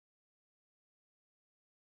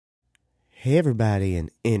Hey everybody in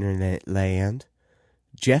internet land.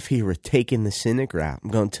 Jeff here with Taking the Cynic Route. I'm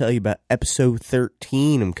going to tell you about episode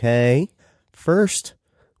 13, okay? First,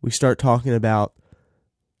 we start talking about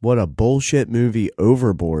what a bullshit movie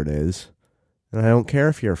Overboard is. And I don't care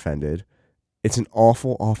if you're offended. It's an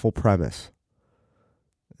awful, awful premise.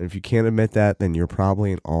 And if you can't admit that, then you're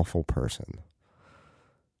probably an awful person.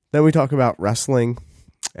 Then we talk about wrestling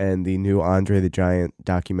and the new Andre the Giant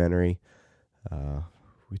documentary.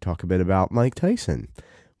 We talk a bit about Mike Tyson.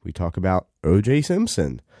 We talk about O.J.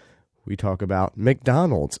 Simpson. We talk about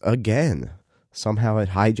McDonald's again. Somehow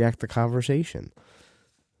it hijacked the conversation.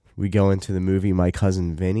 We go into the movie My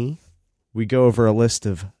Cousin Vinny. We go over a list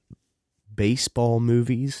of baseball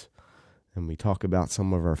movies. And we talk about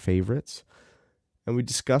some of our favorites. And we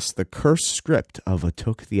discuss the cursed script of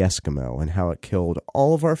Atuk the Eskimo and how it killed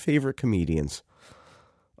all of our favorite comedians.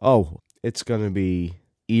 Oh, it's going to be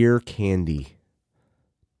ear candy.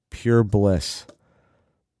 Pure bliss.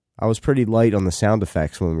 I was pretty light on the sound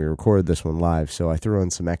effects when we recorded this one live, so I threw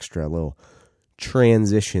in some extra little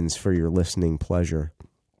transitions for your listening pleasure.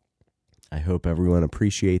 I hope everyone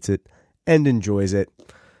appreciates it and enjoys it.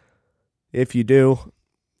 If you do,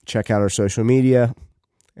 check out our social media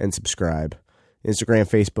and subscribe. Instagram,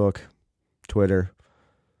 Facebook, Twitter.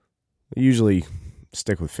 I usually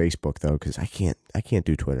stick with Facebook though, because I can't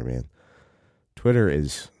do Twitter, man. Twitter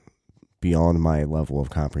is beyond my level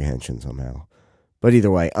of comprehension somehow. But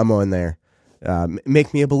either way, I'm on there.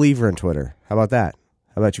 Make me a believer in Twitter. How about that?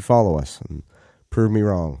 How about you follow us and prove me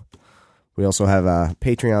wrong? We also have a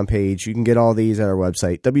Patreon page. You can get all these at our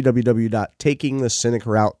website,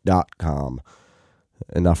 www.takingthecynicroute.com.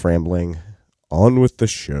 Enough rambling. On with the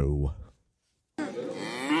show.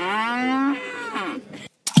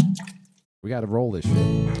 We got to roll this shit.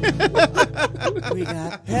 We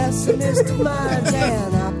got pessimistic minds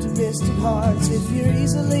and optimistic hearts. If you're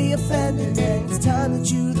easily offended, then it's time that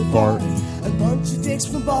you depart. A bunch of dicks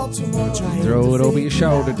from Baltimore trying Throw to it over your figure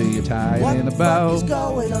shoulder. out Do you tie what it in a the bow? fuck is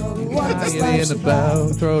going on? What Tie this it in life's a bow.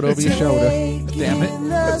 about. Throw it over your shoulder. Damn it. Taking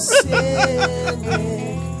the cynic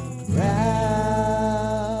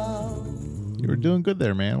route. You were doing good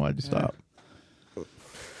there, man. Why'd you stop?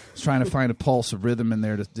 Trying to find a pulse of rhythm in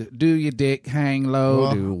there. To do your dick hang low?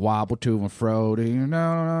 Well, Do wobble to and fro? Do you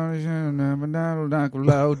know?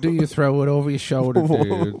 Low? Do you throw it over your shoulder?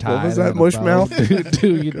 Do tie was it that, in a bow? Mushmouth?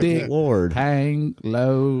 Do your dick Lord. hang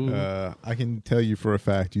low? I can tell you for a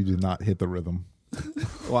fact you did not hit the rhythm.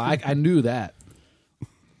 Well, I knew that.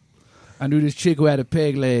 I knew this chick who had a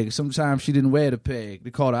peg leg. Sometimes she didn't wear the peg.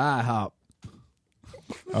 They called her IHOP.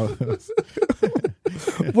 Oh,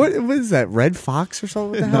 What is that? Red Fox or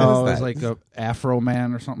something? What the hell No, is it's that? like a Afro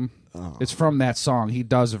Man or something. Oh. It's from that song. He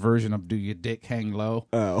does a version of "Do Your Dick Hang Low."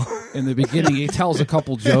 Oh. In the beginning, he tells a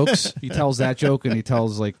couple jokes. He tells that joke, and he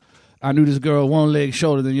tells like, "I knew this girl one leg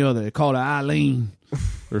shorter than the other. They called her Eileen,"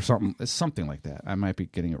 or something. It's something like that. I might be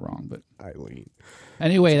getting it wrong, but Eileen.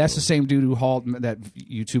 anyway, that's the same dude who hauled that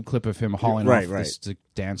YouTube clip of him hauling Right, off right. this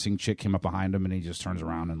dancing chick came up behind him, and he just turns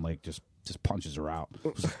around and like just punches her out.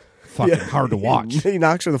 It was fucking hard to watch. He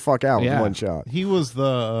knocks her the fuck out Yeah. with one shot. he was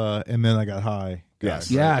the and then I got high. Yes.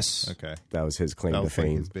 guy, right? Yes. Okay. That was his claim That to was like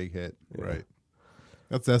fame. his big hit. Right.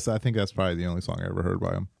 That's I think that's probably the only song I ever heard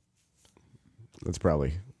by him. It's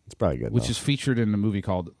probably good. Which enough. is featured in a movie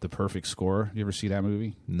called The Perfect Score. You ever see that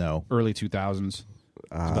movie? No. Early 2000s. It's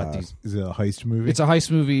about these. Is it a heist movie? It's a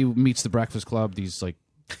heist movie meets The Breakfast Club. These like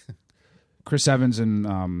Chris Evans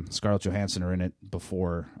and Scarlett Johansson are in it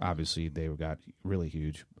before. Obviously, they got really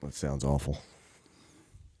huge. That sounds awful.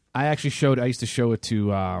 I used to show it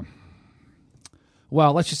to.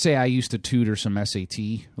 Well, let's just say I used to tutor some SAT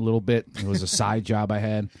a little bit. It was a side job I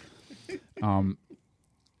had.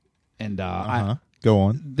 Go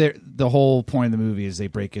on. The whole point of the movie is they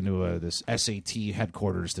break into this SAT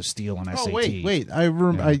headquarters to steal an SAT. Oh wait! I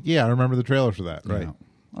remember the trailer for that. You Right. know.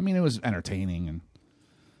 I mean, it was entertaining, and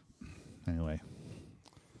anyway.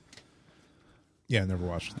 Yeah, I never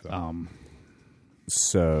watched it. Though.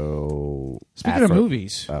 So Speaking of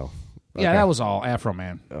movies, Oh. yeah, okay. that was all. Afro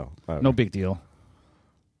Man, Oh. Okay. no big deal.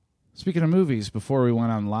 Speaking of movies, before we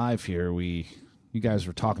went on live here, you guys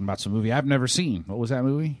were talking about some movie I've never seen. What was that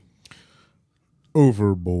movie?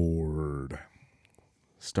 Overboard.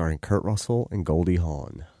 Starring Kurt Russell and Goldie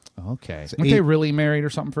Hawn. Okay, weren't they really married or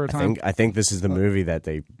something for a time? I think this is the movie that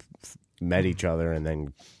they met each other and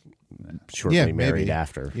then shortly Yeah, married maybe.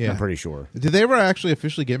 after. Yeah. I'm pretty sure. Did they ever actually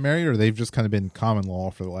officially get married, or they've just kind of been common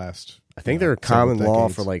law for the last? I think they're common several law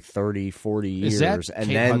decades? for like 30, 40 years. Is that and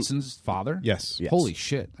Kate then Hudson's father? Yes. Yes. Holy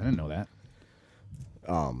shit! I didn't know that.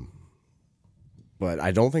 but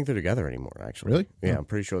I don't think they're together anymore. Actually, Really? Yeah, I'm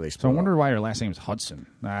pretty sure they. So I Split wonder up. why her last name is Hudson.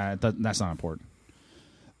 That's not important.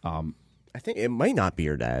 I think it might not be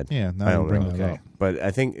her dad. Yeah, now I you don't bring know. that Okay. up. But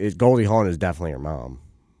I think Goldie Hawn is definitely her mom.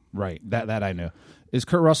 Right. That I knew. Is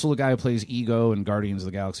Kurt Russell the guy who plays Ego in Guardians of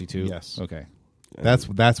the Galaxy 2? Yes. Okay. That's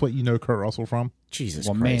what you know Kurt Russell from. Jesus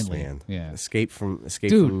Well, Christ, mainly, man! yeah. Escape from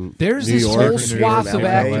Dude, there's New this York, whole New York, swath of LA.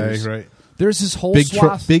 actors. Right. There's this whole Big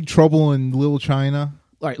swath. Big Trouble in Little China.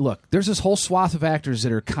 All right, look, there's this whole swath of actors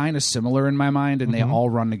that are kind of similar in my mind, and they all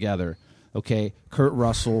run together. Okay, Kurt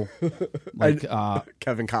Russell, like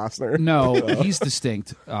Kevin Costner. no, he's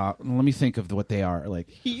distinct. Let me think of what they are. Like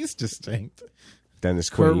He's distinct. Dennis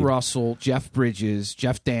Kurt Quaid. Russell, Jeff Bridges,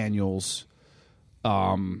 Jeff Daniels,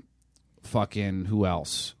 fucking who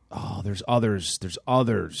else? Oh, there's others.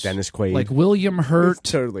 Dennis Quaid. like William Hurt,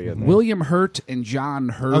 Totally in there. William Hurt, and John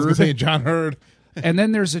Hurt. I was going to say John Hurd. And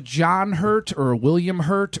then there's a John Hurt or a William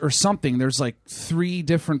Hurt or something. There's like 3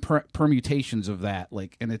 different permutations of that,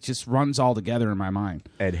 like, and it just runs all together in my mind.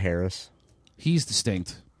 Ed Harris. He's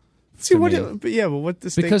distinct. See to what? me. But yeah, but what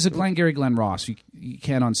this Because of Glenn Ross, you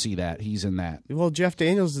can't unsee that he's in that. Well, Jeff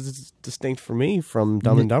Daniels is distinct for me from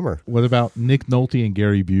Dumb and Dumber. What about Nick Nolte and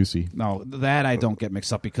Gary Busey? No, that I don't get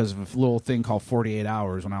mixed up because of a little thing called 48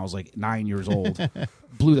 Hours when I was like 9 years old.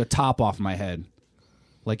 Blew the top off my head.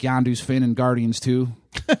 Like Yondu's Finn in Guardians 2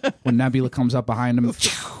 when Nebula comes up behind him.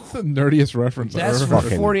 That's the nerdiest reference I've That's ever what heard.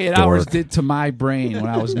 Fucking 48 Hours dork. did to my brain when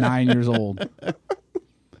I was 9 years old.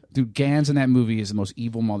 Dude, Gans in that movie is the most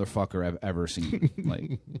evil motherfucker I've ever seen.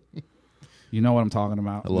 Like, you know what I'm talking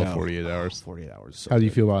about? I love No. 48 Hours. 48 Hours. So How do you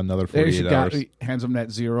good. feel about another There 48 she got, Hours? hands him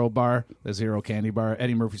that zero bar, the zero candy bar.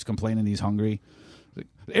 Eddie Murphy's complaining he's hungry. He's like,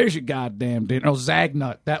 there's your goddamn dinner. Oh,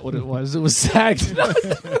 Zagnut. That's what it was. It was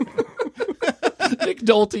Zagnut. Nick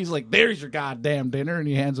Nolte's like, there's your goddamn dinner, and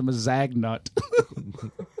he hands him a Zagnut.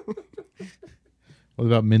 What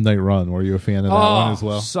about Midnight Run? Were you a fan of that one as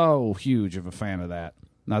well? So huge of a fan of that.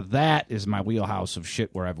 Now that is my wheelhouse of shit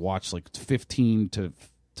where I've watched like 15 to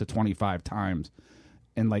 25 times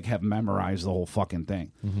and like have memorized the whole fucking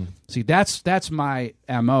thing. Mm-hmm. See, that's my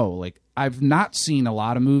MO. Like I've not seen a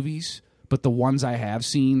lot of movies, but the ones I have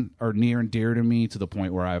seen are near and dear to me to the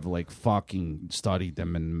point where I've like fucking studied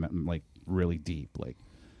them and like really deep. Like,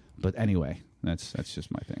 but anyway, that's just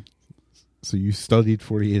my thing. So you studied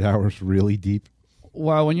 48 Hours really deep?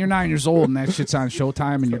 Well, when you're 9 years old and that shit's on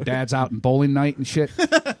Showtime and your dad's out in bowling night and shit,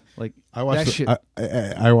 like I watched that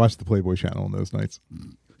shit. I watched the Playboy Channel on those nights.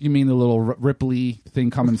 You mean the little Ripley thing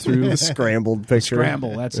coming through? The scrambled picture.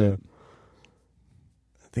 Scramble, that's it.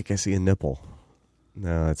 I think I see a nipple.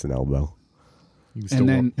 No, that's an elbow. You can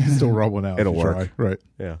And then- still rub one out. It'll if you work. try. Right.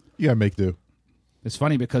 Yeah. You gotta make do. It's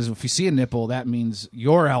funny because if you see a nipple, that means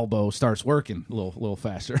your elbow starts working a little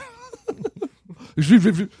faster.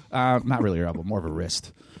 Not really your elbow, more of a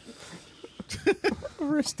wrist.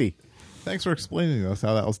 Wristy. Thanks for explaining to us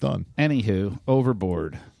how that was done. Anywho,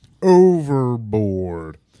 Overboard.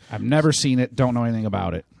 Overboard. I've never seen it, don't know anything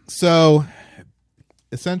about it. So,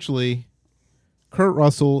 essentially, Kurt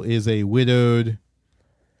Russell is a widowed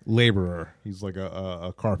laborer. He's like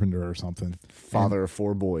a carpenter or something. Father of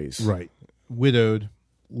 4 boys. Right. Widowed,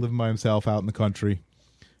 living by himself out in the country.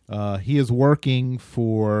 He is working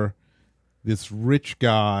for this rich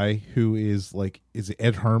guy who is like, is it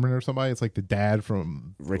Ed Herman or somebody? It's like the dad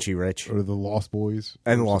from Richie Rich. or the Lost Boys.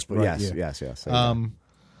 And Lost Boys. Right, Yes, yeah. yes.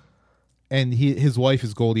 And his wife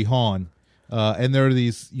is Goldie Hawn. And there are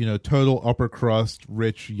these, total upper crust,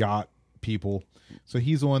 rich yacht people. So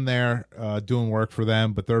he's on there doing work for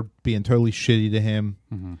them, but they're being totally shitty to him.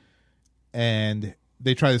 Mm-hmm. And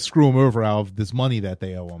they try to screw him over out of this money that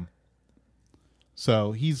they owe him.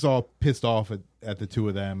 So he's all pissed off at the two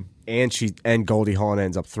of them. And Goldie Hawn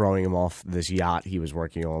ends up throwing him off this yacht he was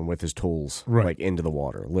working on with his tools, Right. like into the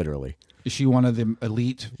water, literally. Is she one of the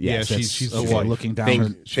elite? Yeah, that's- she's the okay, wife. looking down her.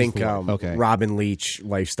 Think Okay. Robin Leach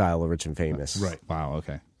lifestyle of Rich and Famous. Right. Wow,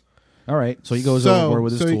 okay. All right, so he goes overboard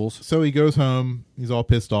with his tools. So he goes home. He's all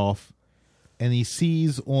pissed off. And he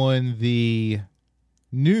sees on the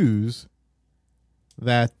news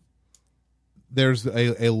that there's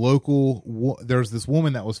a local, there's this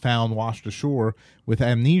woman that was found washed ashore with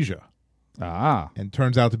amnesia. Ah, And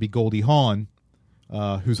turns out to be Goldie Hawn,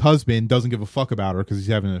 whose husband doesn't give a fuck about her because he's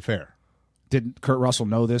having an affair. did Kurt Russell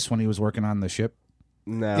know this when he was working on the ship?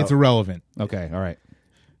 No. It's irrelevant. Okay, all right.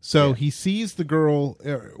 So he sees the girl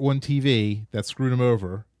on TV that screwed him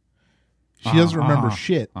over. She doesn't remember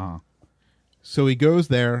shit. So he goes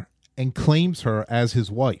there and claims her as his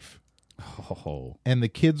wife. Oh, And the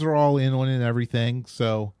kids are all in on it and everything.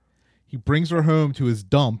 So he brings her home to his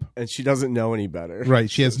dump. and she doesn't know any better. Right.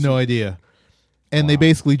 She has no idea. And they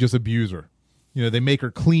basically just abuse her. You know, they make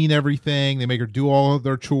her clean everything. They make her do all of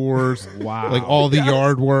their chores. Wow. Like all the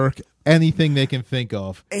yard work, anything they can think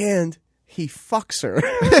of. And he fucks her.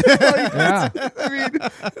 Yeah. I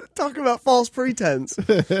mean, talk about false pretense.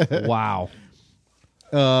 Wow.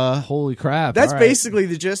 Holy crap. That's All right. basically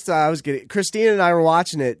the gist I was getting. Christina and I were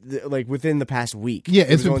watching it like within the past week. Yeah,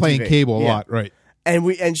 It it's was been on playing TV. cable a Yeah. lot, right? And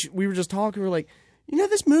we were just talking. We were like, you know,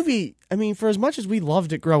 this movie. I mean, for as much as we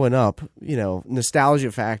loved it growing up, you know,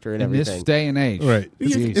 nostalgia factor and In everything. this day and age. Right. You-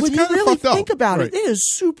 Jeez. when you kinda really fucked up. think about Right. it, it is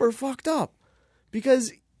super fucked up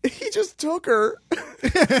because he just took her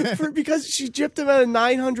because she gypped him out of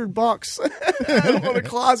 $900 on a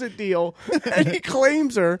closet deal, and he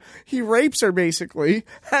claims her. He rapes her basically,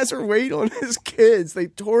 has her wait on his kids. They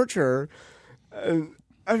torture her. And,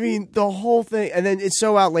 I mean, the whole thing, and then it's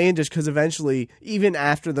so outlandish because eventually, even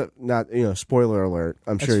after the spoiler alert.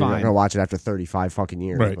 I'm sure That's you're not fine. gonna watch it after 35 fucking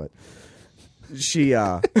years, Right. but. She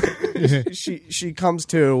she comes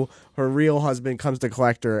to, her real husband comes to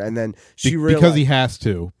collect her, and then she Because he has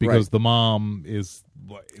to, because Right. the mom is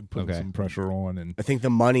putting Okay. some pressure on, and I think the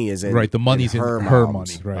money is in Right, the money's in her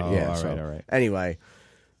mom's. money, right. Oh, Yeah. all so, right, all right. Anyway,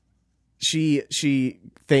 she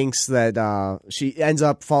thinks that she ends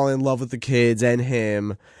up falling in love with the kids and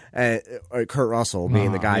him, and Kurt Russell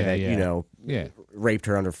being the guy yeah, that yeah. Yeah. raped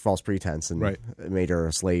her under false pretense and Right. made her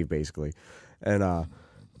a slave basically, and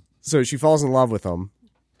so she falls in love with him,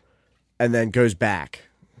 and then goes back,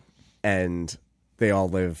 and they all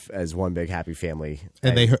live as one big happy family,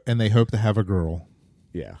 and they hope to have a girl.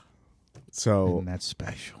 yeah. So And that's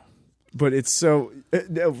special. but it's so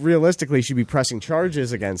realistically, she'd be pressing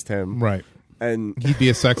charges against him, Right. and He'd be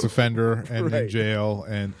a sex offender and in Right. jail,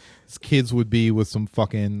 and his kids would be with some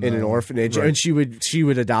fucking in an orphanage, right. and she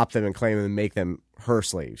would adopt them and claim them and make them her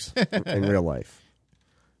slaves in real life,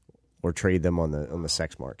 or trade them on the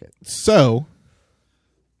sex market. So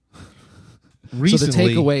So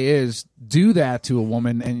recently, the takeaway is do that to a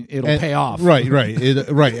woman and it'll pay off. Right. Right.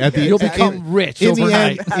 At the You'll become rich in the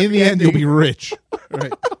overnight. end. In the end, you'll be rich.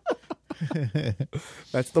 Right.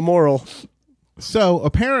 That's the moral. So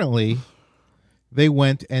apparently, they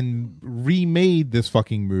went and remade this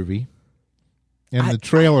fucking movie, and the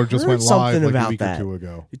trailer just heard went live something like a about week that. or two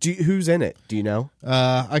ago. Who's in it? Do you know?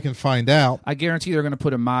 I can find out. I guarantee they're going to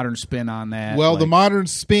put a modern spin on that. Well, the like- modern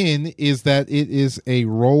spin is that it is a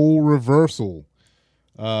role reversal.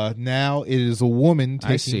 Now it is a woman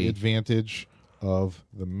I taking see. advantage of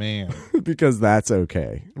the man. Because that's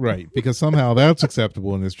okay. Right, because somehow that's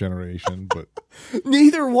acceptable in this generation, but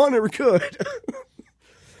Neither one are good.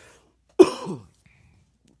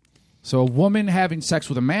 So a woman having sex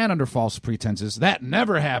with a man under false pretenses, that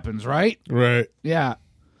never happens, right? right. Yeah.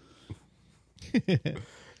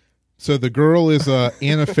 So the girl is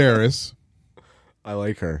Anna Faris. I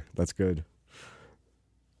like her. That's good.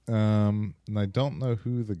 And I don't know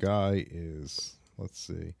who the guy is. Let's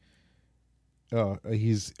see.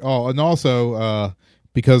 And also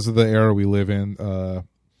because of the era we live in,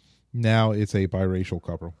 now it's a biracial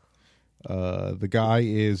couple. The guy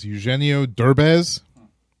is Eugenio Derbez.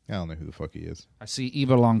 I don't know who the fuck he is. I see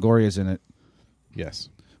Eva Longoria's in it, Yes.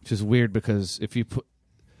 which is weird because if you put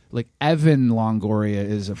like Evan Longoria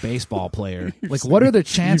is a baseball player. Like what are the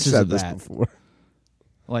chances You've said of this that? before.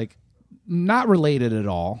 Like not related at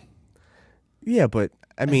all. Yeah, but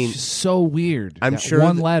I mean, It's just so weird. I'm That sure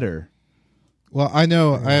one that- letter. Well, I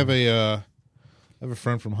know I have a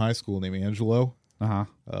friend from high school named Angelo.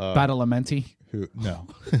 Badalamenti. Who no,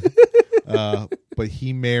 but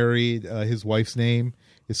he married his wife's name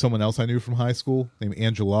is someone else I knew from high school named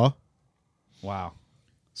Angela. Wow.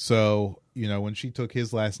 So when she took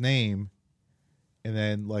his last name, and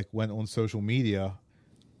then like went on social media,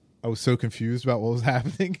 I was so confused about what was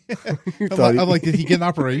happening. I'm like, did he get an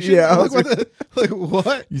operation? Yeah, I like, was like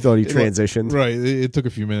what? you thought he transitioned. Right. It took a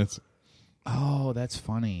few minutes. Oh, that's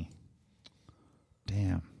funny.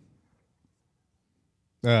 Damn.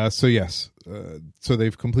 So yes, so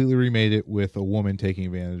they've completely remade it with a woman taking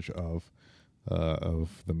advantage of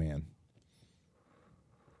the man.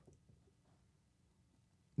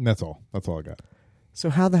 And that's all. That's all I got. So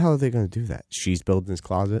how the hell are they going to do that? She's building his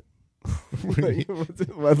closet. Right.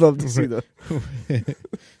 I'd love to see that.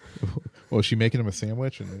 Well, is she making him a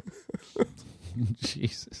sandwich? And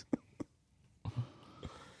Jesus.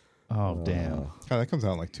 Oh, damn. God, that comes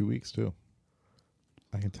out in like 2 weeks too.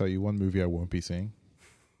 I can tell you one movie I won't be seeing.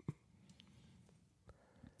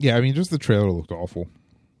 Yeah, I mean, just the trailer looked awful,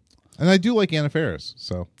 and I do like Anna Faris.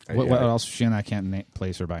 So What else? She and I can't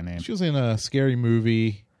place her by name. she was in a scary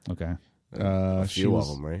movie. Okay. A She few was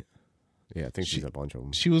of them, right? Yeah, I think she's a bunch of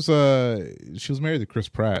them. she was married to Chris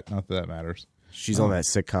Pratt. Not that that matters. She's on that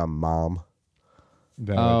sitcom Mom.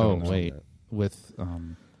 That I Oh, don't know. wait. with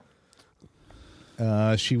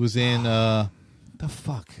She was in the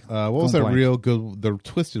fuck. what was that Don't blank. real good, the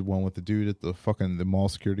twisted one with the dude at the mall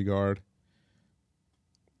security guard?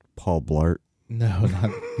 Paul Blart. No,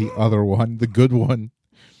 not the other one, the good one.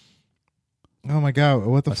 Oh my god,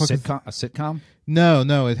 what the A fuck sitcom? A sitcom?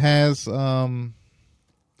 No, it has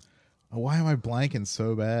why am I blanking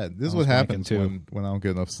so bad? This is I what was blanking happens too. when I don't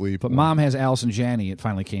get enough sleep. But Mom has Allison Janney. It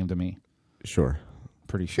finally came to me. Sure.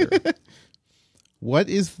 Pretty sure. What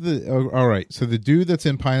is all right, so the dude that's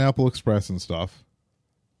in Pineapple Express and stuff.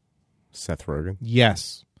 Seth Rogen.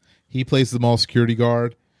 Yes. He plays the mall security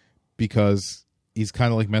guard because he's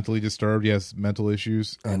kind of like mentally disturbed. He has mental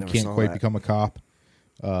issues I and never can't saw quite that. become a cop.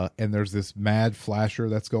 And there's this mad flasher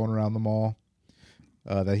that's going around the mall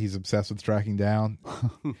that he's obsessed with tracking down.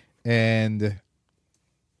 And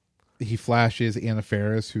he flashes Anna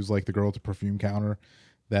Faris, who's like the girl at the perfume counter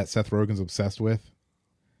that Seth Rogen's obsessed with.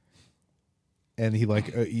 And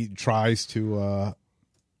he tries to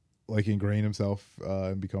like ingrain himself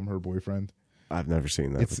and become her boyfriend. I've never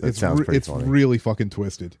seen that. It's It sounds pretty it's funny. really fucking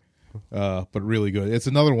twisted, but really good. It's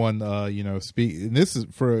another one. And this is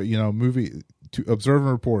for movie to Observe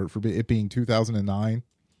and Report for it being 2009.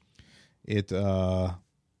 It's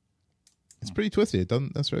pretty twisted. It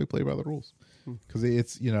doesn't necessarily play by the rules because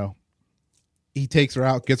it's he takes her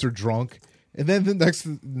out, gets her drunk, and then the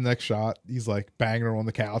next shot he's like banging her on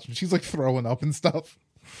the couch and she's like throwing up and stuff.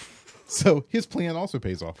 So his plan also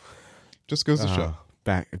pays off. Just goes to show.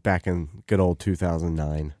 Back in good old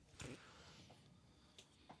 2009.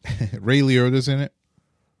 Ray Liotta's in it,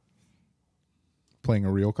 playing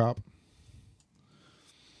a real cop.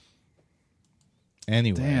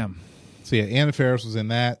 Anyway, Damn. so yeah, Anna Faris was in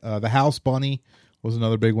that. The House Bunny was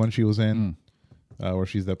another big one she was in, where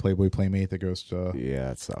she's that Playboy playmate that goes to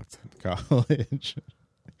Yeah, it sucked. college.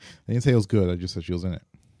 I didn't say it was good. I just said she was in it.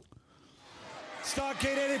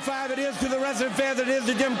 Starcade 85 it is to the wrestling fans, it is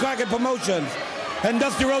to Jim Crockett Promotions. And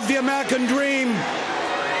Dusty Rhodes, the American Dream,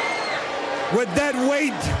 with that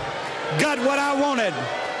weight, got what I wanted.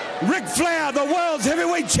 Ric Flair, the world's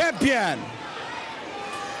heavyweight champion.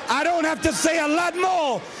 I don't have to say a lot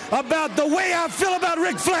more about the way I feel about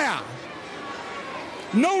Ric Flair.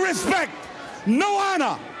 No respect, no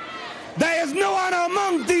honor. There is no honor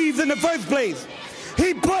among thieves in the first place.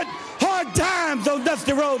 He put hard times on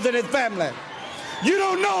Dusty Rhodes and his family. You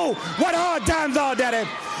don't know what hard times are, Daddy.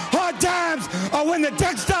 Hard times are when the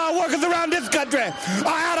textile workers around this country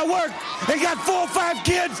are out of work and got 4 or 5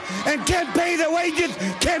 kids and can't pay their wages,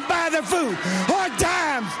 can't buy their food. Hard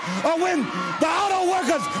times are when the auto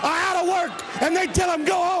workers are out of work and they tell them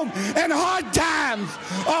go home. And hard times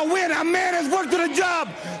are when a man has worked at a job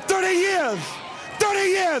 30 years. 30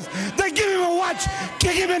 years. They give him a watch,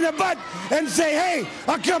 kick him in the butt, and say, hey,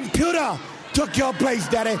 a computer took your place,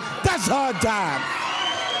 Daddy. That's hard time.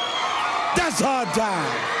 That's hard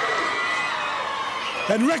time.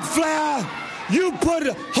 And Ric Flair, you put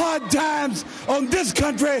hard times on this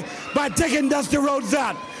country by taking Dusty Rhodes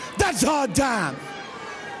out. That's hard time.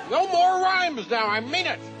 No more rhymes now, I mean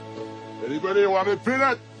it. Anybody want to feel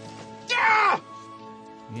it? Yeah!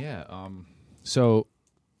 Yeah. So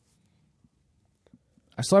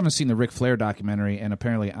I still haven't seen the Ric Flair documentary, and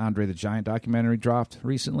apparently Andre the Giant documentary dropped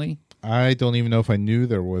recently. I don't even know if I knew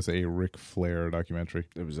there was a Ric Flair documentary.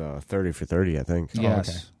 It was 30 for 30, I think.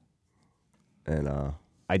 Yes. And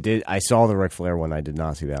I saw the Ric Flair one. I did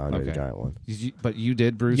not see the Andre the Giant one. But you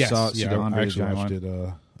did, Bruce? Yes, See the I Andre the actually Giant watched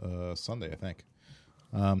one? it Sunday, I think.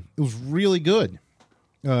 It was really good.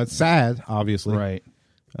 It's sad, obviously. Right.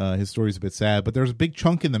 His story's a bit sad, but there's a big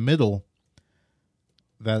chunk in the middle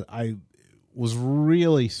that I was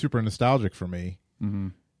really super nostalgic for me. Mm-hmm.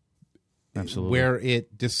 Absolutely. Where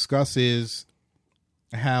it discusses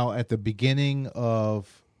how at the beginning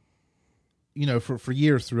of, for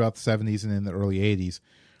years throughout the 70s and in the early 80s,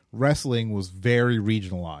 wrestling was very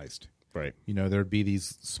regionalized. Right. There'd be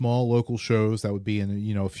these small local shows that would be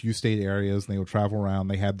in, a few state areas, and they would travel around.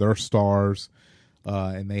 They had their stars,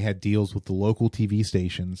 and they had deals with the local TV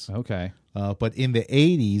stations. Okay. But in the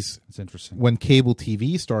 80s, That's interesting. when cable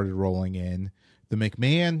TV started rolling in, the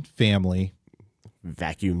McMahon family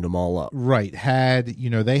Vacuumed them all up. right had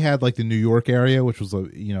they had like the New York area, which was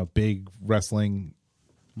a big wrestling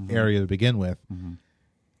area to begin with.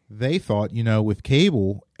 They thought with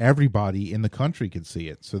cable everybody in the country could see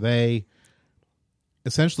it, so they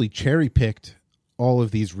essentially cherry picked all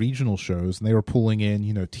of these regional shows, and they were pulling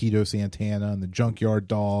in Tito Santana and the Junkyard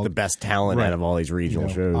Dog, The best talent Right. out of all these regional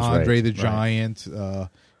shows. Andre right. the Giant,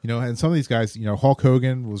 and some of these guys, Hulk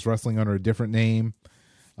Hogan was wrestling under a different name.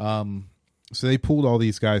 So they pulled all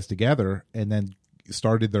these guys together and then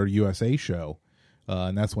started their USA show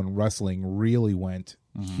and that's when wrestling really went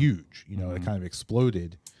huge. You know, it kind of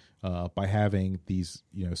exploded by having these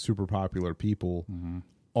super popular people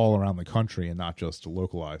all around the country and not just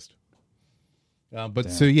localized.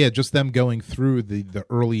 So yeah, just them going through the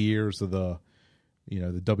early years of the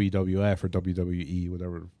the WWF or WWE,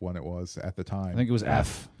 whatever one it was at the time. I think it was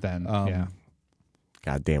F then. Yeah.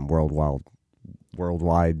 Goddamn worldwide.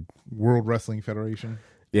 World Wrestling Federation.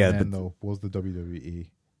 Yeah, and what was the WWE?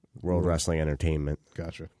 World Wrestling Entertainment.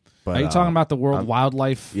 Gotcha. But, Are you talking about the World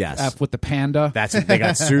Wildlife yes. F with the panda? They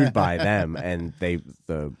got sued by them, and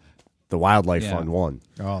the Wildlife Fund won.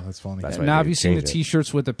 Oh, that's funny. That's why Now, they have you seen the changed it.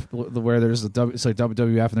 T-shirts with where there's it's like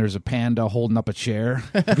WWF and there's a panda holding up a chair?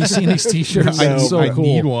 Have you seen these T-shirts? No, It's so I cool.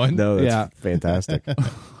 need one. No, that's Yeah. fantastic.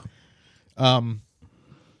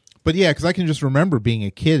 But yeah, because I can just remember being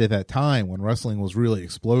a kid at that time when wrestling was really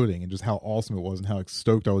exploding, and just how awesome it was, and how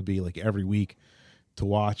stoked I would be like every week to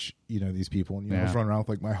watch these people. And I was running around with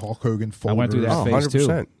like my Hulk Hogan folder. I went through that Oh, phase too.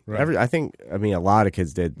 100%. Right. I think a lot of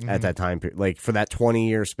kids did at that time period, like for that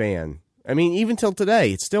 20-year span. I mean, even till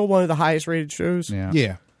today, it's still one of the highest rated shows. Yeah.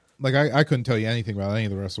 Yeah, like I couldn't tell you anything about any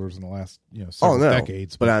of the wrestlers in the last several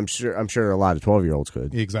decades. But I'm sure a lot of 12-year-olds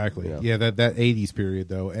could. Exactly. Yeah, that 80s period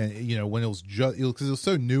though, and when it was just because it was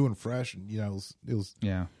so new and fresh, and it was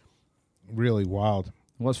Yeah. really wild.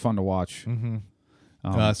 It was fun to watch.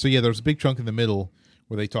 So yeah, there's a big chunk in the middle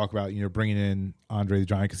where they talk about bringing in Andre the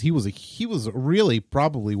Giant, because he was really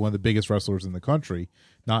probably one of the biggest wrestlers in the country,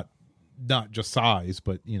 not just size,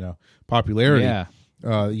 but popularity. Yeah.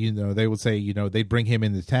 They would say they'd bring him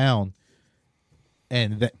into town,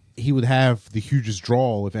 and that he would have the hugest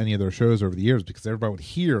draw of any of their shows over the years, because everybody would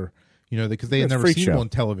hear because they had It's a never freak seen show. him on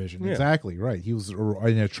television. Yeah. Exactly right. He was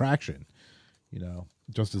an attraction,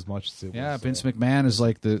 just as much as it Yeah, was. Vince McMahon is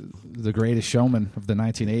like the greatest showman of the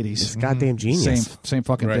 1980s. He's a goddamn genius. Same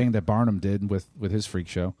fucking Right. thing that Barnum did with his freak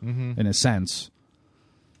show, in a sense.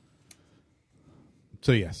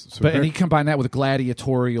 So yes, so But and he combined that with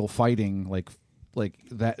gladiatorial fighting, like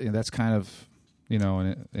that. That's kind of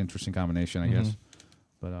an interesting combination, I guess.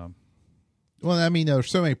 But well, I mean, there's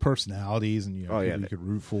so many personalities, and Oh, yeah. people you could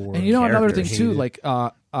root for. and another thing characters. too, like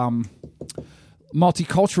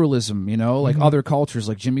multiculturalism. Like other cultures,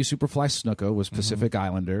 like Jimmy Superfly Snuka was Pacific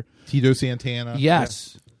Islander. Tito Santana.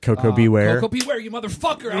 Yes. Coco Beware. Coco Beware, you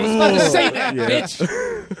motherfucker! I was about to say that,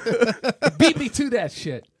 bitch. Beat me to that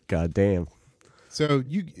shit. Goddamn. So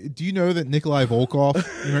do you know that Nikolai Volkov?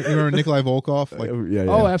 You remember Nikolai Volkov? Like,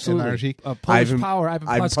 Yeah. Oh, and absolutely. Irish. Polish Ivan- power, Ivan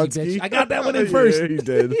Ivan Putski, Putski. bitch. I got that one in first. Yeah, you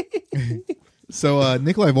did. So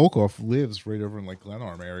Nikolai Volkov lives right over in like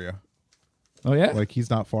Glenarm area. Oh yeah, Like he's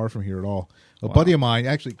not far from here at all. A buddy of mine,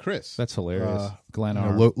 actually Chris. that's hilarious. Glenn you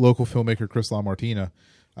know, R. local filmmaker Chris LaMartina.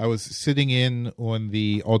 I was sitting in on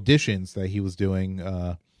the auditions that he was doing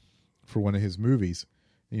for one of his movies.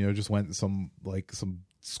 Just went to some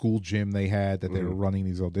school gym they had that they were running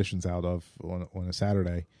these auditions out of on a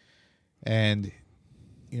Saturday, and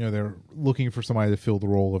they're looking for somebody to fill the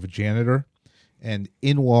role of a janitor. And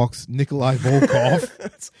in walks Nikolai Volkov.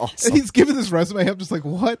 That's awesome. And he's giving this resume. I'm just like,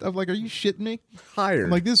 what? I'm like, are you shitting me? Hired. I'm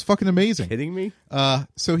like, this is fucking amazing. Kidding me?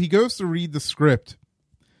 So he goes to read the script.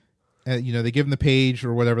 They give him the page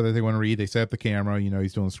or whatever that they want to read. They set up the camera.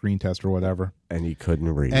 He's doing a screen test or whatever. And he couldn't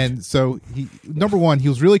read. And so number one, he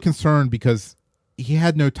was really concerned because he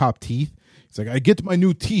had no top teeth. He's like, I get my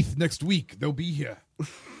new teeth next week. They'll be here.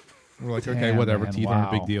 We're like, okay, Damn, whatever. man, Teeth aren't a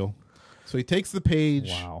wow. big deal. So he takes the page.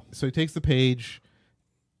 Wow. So he takes the page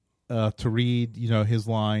to read, his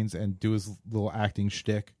lines and do his little acting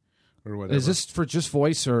shtick or whatever. Is this for just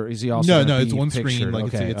voice, or is he also? no, gonna it's be one pictured? screen. Like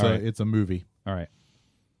Okay, all right. it's a movie. All right.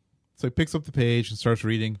 So he picks up the page and starts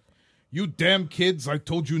reading. You damn kids! I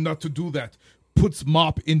told you not to do that. Puts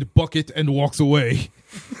mop in the bucket and walks away.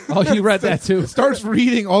 Oh, you read that too. Starts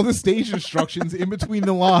reading all the stage instructions in between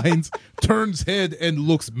the lines. Turns head and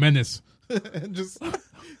looks menace. And just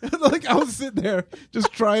like I was sitting there,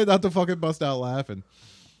 just trying not to fucking bust out laughing.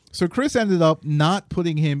 So Chris ended up not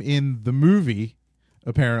putting him in the movie,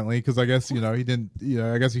 apparently, because I guess he didn't.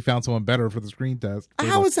 I guess he found someone better for the screen test.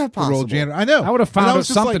 How is that The role of possible? janitor. I know. I would have And found was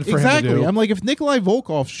just something like, for him to exactly. do. I'm like, if Nikolai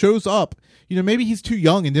Volkov shows up, maybe he's too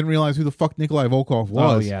young and didn't realize who the fuck Nikolai Volkov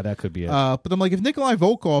was. Oh yeah, that could be it. But I'm like, if Nikolai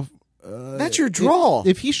Volkov, That's your draw.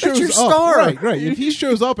 if he shows That's your up, star. right. If he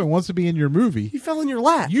shows up and wants to be in your movie, He fell in your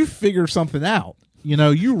lap. you figure something out.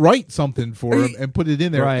 You write something for him and put it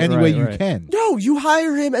in there Right, any right, way you right. can. No, you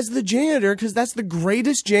hire him as the janitor because that's the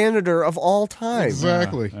greatest janitor of all time.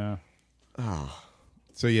 Exactly. Yeah.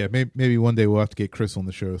 So yeah, maybe one day we'll have to get Chris on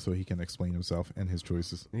the show so he can explain himself and his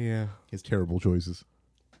choices, Yeah. his terrible choices.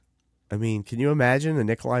 I mean, can you imagine a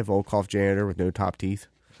Nikolai Volkov janitor with no top teeth?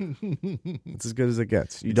 It's as good as it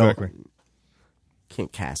gets. You Exactly.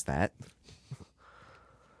 can't cast that.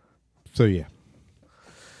 So yeah,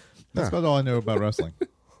 that's about all I know about wrestling.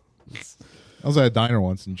 I was at a diner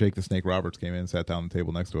once, and Jake the Snake Roberts came in and sat down at the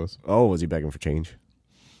table next to us. Oh, was he begging for change?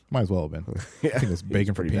 Might as well have been. I think it was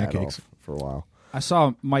begging for Pretty bad pancakes. off for a while. I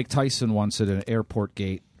saw Mike Tyson once at an airport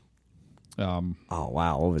gate. Oh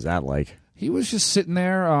wow, what was that like? He was just sitting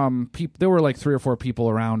there. There were like 3 or 4 people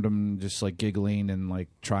around him, just like giggling and like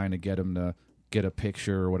trying to get him to get a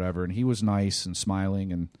picture or whatever. And he was nice and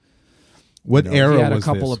smiling. And What era he had was a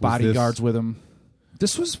couple this? of bodyguards with him.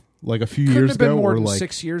 This was Like a few couldn't years have been ago, more or than like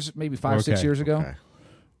 6 years, maybe 5, 6 Okay, years ago.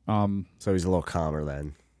 Okay. So he's a little calmer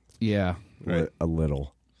then. Yeah. Right. A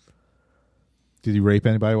little. Did you rape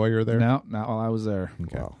anybody while you were there? No, not while I was there.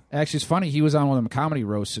 Okay. Wow. Actually, it's funny. He was on one of them comedy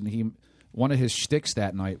roasts, and one of his shticks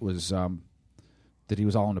that night was that he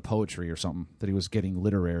was all into poetry or something. That he was getting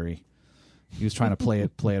literary. He was trying to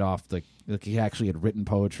play it off like he actually had written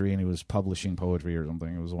poetry and he was publishing poetry or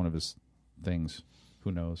something. It was one of his things.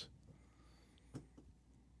 Who knows?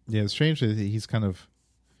 Yeah, it's strange that he's kind of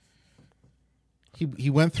he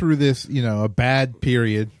went through this, a bad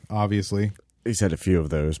period, obviously. He's had a few of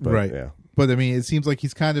those, but Right. yeah. But I mean, it seems like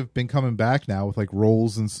he's kind of been coming back now with like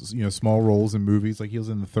roles and small roles in movies. Like he was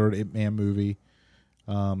in the third Ip Man movie.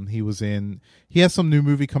 He has some new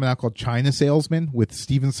movie coming out called China Salesman with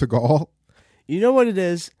Steven Seagal. You know what it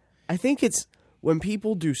is? I think it's when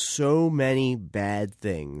people do so many bad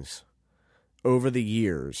things over the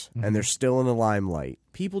years and they're still in the limelight,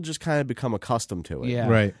 people just kind of become accustomed to it. Yeah.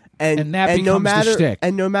 Right. And that no becomes the matter shtick.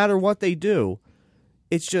 and no matter what they do,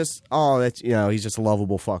 it's just that's he's just a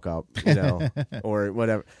lovable fuck up, or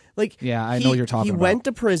whatever. Like Yeah, I know what you're talking He about. went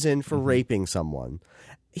to prison for raping someone.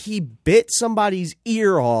 He bit somebody's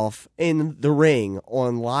ear off in the ring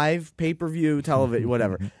on live pay-per-view television,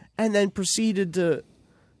 whatever, and then proceeded to,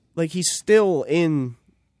 like, he's still in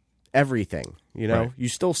everything. Right. You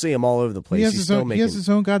still see him all over the place. He has He's his still own. making, He has his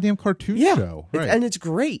own goddamn cartoon yeah, show. Right. and it's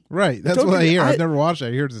great. Right. That's Don't what I get me- hear. I've never watched it.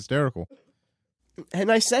 I hear it's hysterical. And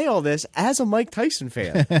I say all this as a Mike Tyson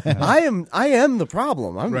fan. I am the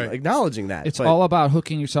problem. I'm Right. acknowledging that. It's but all about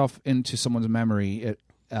hooking yourself into someone's memory.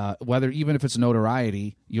 Even if it's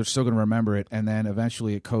notoriety, you're still going to remember it, and then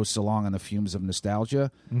eventually it coasts along on the fumes of nostalgia.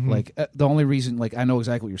 Like the only reason, like I know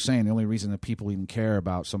exactly what you're saying. The only reason that people even care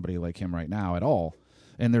about somebody like him right now at all,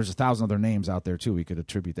 and there's 1,000 other names out there too we could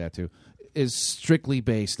attribute that to, is strictly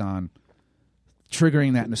based on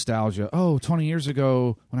triggering that nostalgia. Oh, 20 years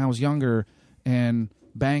ago when I was younger and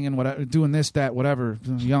banging, whatever, doing this, that, whatever,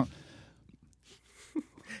 young.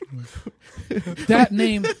 That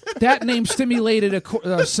name stimulated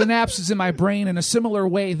synapses in my brain in a similar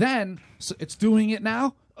way then, so it's doing it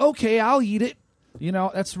now. Okay, I'll eat it.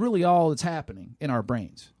 That's really all that's happening in our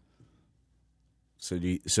brains. So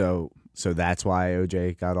so that's why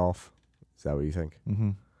OJ got off. Is that what you think?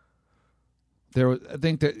 I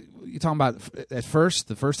think that you're talking about at first,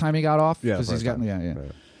 the first time he got off, Yeah, because he's first got time. yeah.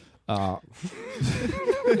 Right.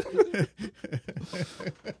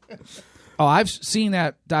 I've seen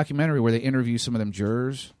that documentary where they interview some of them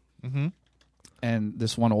jurors, and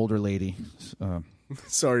this one older lady.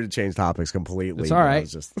 Sorry to change topics completely. It's all but right. I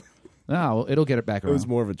was just, No, it'll get it back it around. was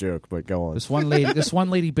more of a joke, but go on. This one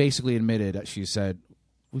lady basically admitted that she said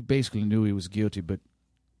we basically knew he was guilty, but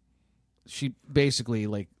she basically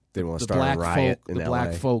Didn't want to the start black a riot folk, in the LA.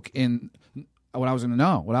 black folk in what I was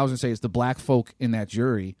gonna say is the black folk in that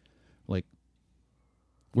jury, like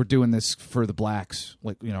we're doing this for the blacks,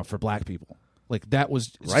 for black people. Like that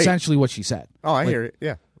was Right. essentially what she said. Oh, I Like, hear it.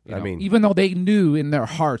 Yeah. you I know, mean, even though they knew in their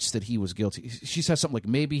hearts that he was guilty, she said something like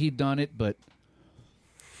maybe he'd done it, but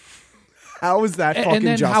how is that fucking and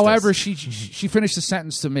then justice? however she finished the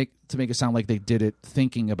sentence to make it sound like they did it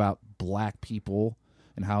thinking about black people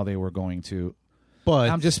and how they were going to. But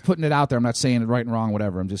I'm just putting it out there. I'm not saying it right and wrong,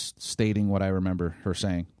 whatever. I'm just stating what I remember her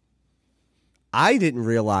saying. I didn't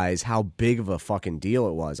realize how big of a fucking deal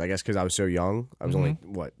it was. I guess because I was so young. I was only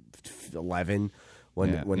 11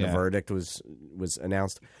 when the Yeah. verdict was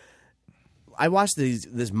announced. I watched this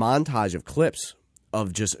montage of clips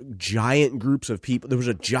of just giant groups of people. There was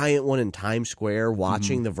a giant one in Times Square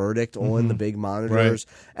watching the verdict on the big monitors,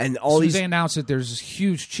 and all As soon these. as they announced it, there's this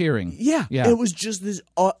huge cheering. Yeah, Yeah. It was just this.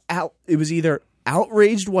 It was either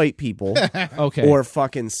outraged white people, Okay. or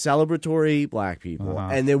fucking celebratory black people,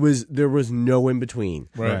 and there was no in between.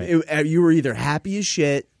 Right. You were either happy as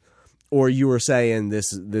shit or you were saying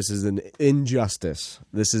this is an injustice.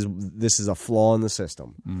 This is a flaw in the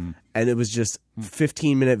system, and it was just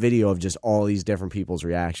 15-minute video of just all these different people's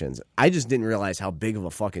reactions. I just didn't realize how big of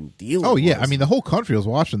a fucking deal. Oh it yeah, was. I mean the whole country was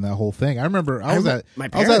watching that whole thing. I remember I was at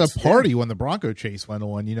parents, a party when the Bronco chase went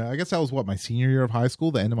on. You know, I guess that was my senior year of high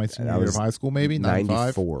school, the end of my senior year of high school, maybe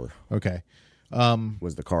 95. 94 Okay,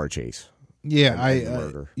 was the car chase. yeah, and the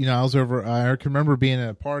murder. I was over. I can remember being at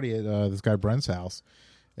a party at this guy Brent's house,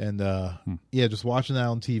 and just watching that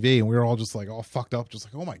on TV, and we were all just like all fucked up, just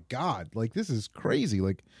like, oh my god, like this is crazy.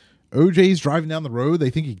 Like OJ's driving down the road, they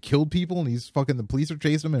think he killed people, and the police are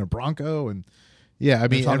chasing him in a Bronco, and yeah, I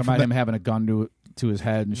mean, talking about him having a gun to his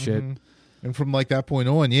head and shit. And from like that point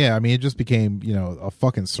on, yeah, I mean, it just became a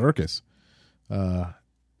fucking circus.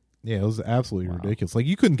 Yeah, it was absolutely ridiculous. Like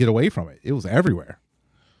you couldn't get away from it. It was everywhere.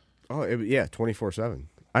 Oh, 24/7.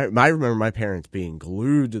 I remember my parents being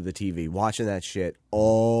glued to the TV, watching that shit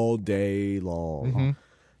all day long.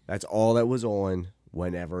 That's all that was on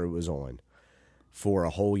whenever it was on for a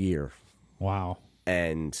whole year. Wow.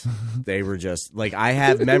 And they were just like, I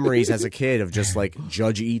have memories as a kid of just like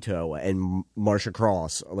Judge Ito and Marsha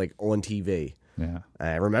Cross like on TV. Yeah.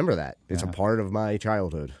 I remember that. It's a part of my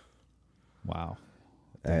childhood. Wow.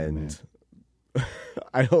 And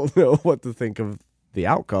I don't know what to think of the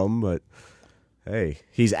outcome, but hey,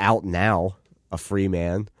 he's out now, a free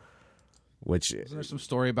man. Which isn't there some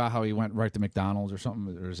story about how he went right to McDonald's or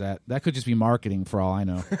something? Or is that could just be marketing for all I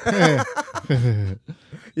know?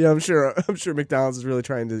 Yeah, I'm sure McDonald's is really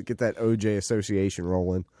trying to get that OJ association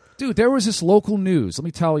rolling. Dude, there was this local news. Let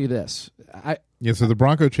me tell you this. So the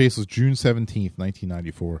Bronco chase was June 17th,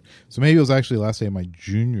 1994. So maybe it was actually the last day of my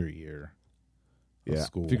junior year of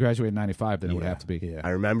school. If you graduated in 95, then it would have to be. Yeah. I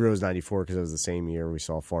remember it was 94 because it was the same year we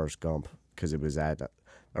saw Forrest Gump, because it was at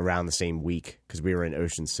around the same week because we were in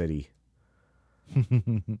Ocean City.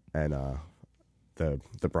 And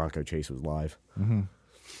the Bronco chase was live.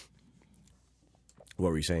 What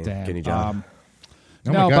were you saying, Damn. Kenny John?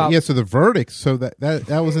 Oh my God! Yeah, so the verdict. So that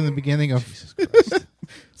was in the beginning of. Jesus Christ.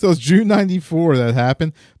 So it's June 94 that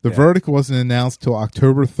happened. The verdict wasn't announced till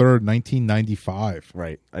October 3rd, 1995.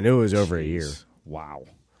 Right. I knew it was over a year. Wow.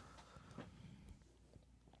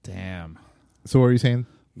 Damn. So what are you saying?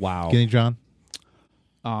 Wow. Kenny John?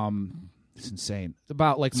 It's insane.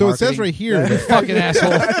 About like So marketing. it says right here. You fucking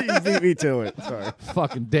asshole. You beat me to it. Sorry.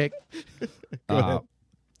 Fucking dick.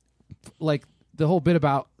 Like the whole bit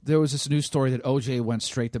about there was this news story that OJ went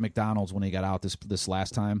straight to McDonald's when he got out this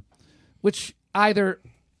last time, which either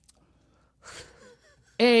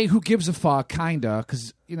A, who gives a fuck, kinda,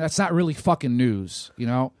 because that's not really fucking news,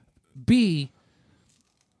 B,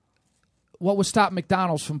 what would stop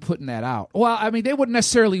McDonald's from putting that out? Well, I mean, they wouldn't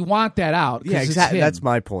necessarily want that out. Yeah, exactly. That's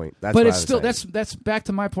my point. That's but what it's I was still saying. that's back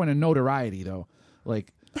to my point of notoriety, though.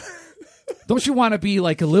 Like, don't you want to be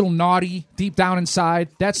like a little naughty deep down inside?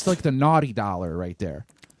 That's like the naughty dollar right there.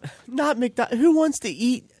 Not McDonald's. Who wants to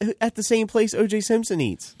eat at the same place O.J. Simpson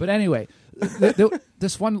eats? But anyway,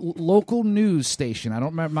 this one local news station, I don't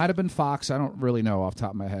remember, might have been Fox. I don't really know off the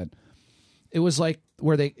top of my head. It was like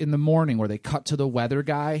where they in the morning where they cut to the weather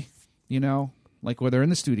guy. Like where they're in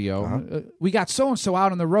the studio. We got so-and-so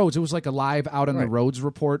out on the roads. It was like a live out on the roads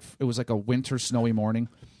report. It was like a winter snowy morning.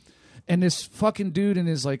 And this fucking dude in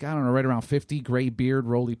his, like, I don't know, right around 50, gray beard,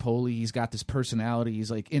 roly-poly. He's got this personality.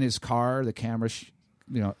 He's like in his car. The camera,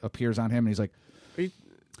 appears on him. And he's like,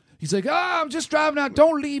 I'm just driving out.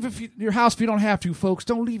 Don't leave your house if you don't have to, folks.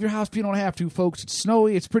 Don't leave your house if you don't have to, folks. It's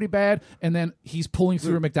snowy. It's pretty bad. And then he's pulling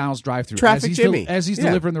through a McDonald's drive-thru Traffic Jimmy. As he's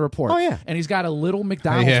delivering the report. Oh, yeah. And he's got a little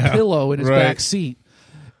McDonald's pillow in his back seat.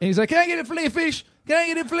 And he's like, can I get a filet of fish? Can I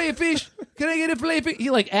get a filet of fish? Can I get a filet of fish? He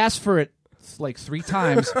like asked for it like 3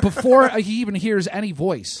 times before he even hears any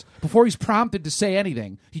voice. Before he's prompted to say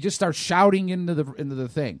anything, he just starts shouting into the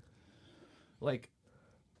thing. Like,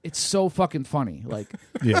 it's so fucking funny. Like,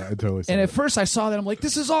 Yeah, I totally see and that. at first I saw that, I'm like,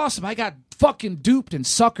 this is awesome. I got fucking duped and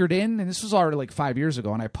suckered in, and this was already like 5 years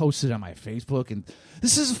ago, and I posted it on my Facebook, and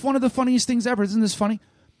this is one of the funniest things ever. Isn't this funny?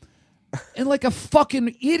 And like a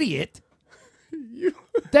fucking idiot,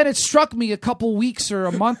 then it struck me a couple weeks or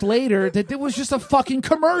a month later that it was just a fucking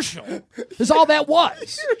commercial. Is all that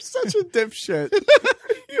was. You're such a dipshit.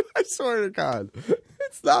 I swear to God.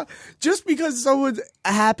 It's not just because someone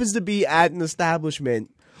happens to be at an establishment.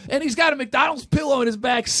 And he's got a McDonald's pillow in his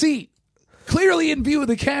back seat, clearly in view of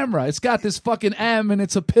the camera. It's got this fucking M, and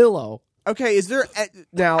it's a pillow. Okay, is there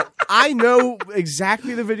now? I know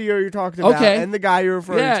exactly the video you're talking about, Okay. and the guy you're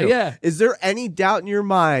referring to. Yeah. Is there any doubt in your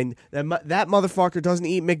mind that that motherfucker doesn't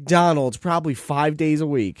eat McDonald's probably 5 days a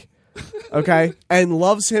week? Okay, and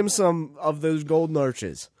loves him some of those golden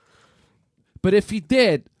arches. But if he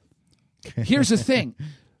did, Here's the thing.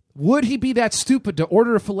 Would he be that stupid to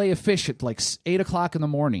order a fillet of fish at like 8 o'clock in the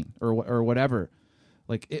morning or whatever?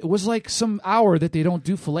 Like, it was like some hour that they don't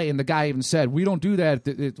do fillet, and the guy even said, we don't do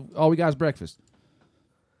that. All we got is breakfast.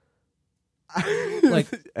 Like,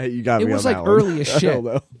 Hey, you got it me was on like that one. early as shit. I don't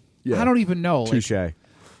know. Yeah. I don't even know. Like, Touche.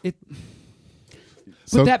 but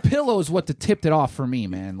So- that pillow is what tipped it off for me,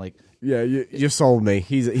 man. Like, Yeah, you sold me.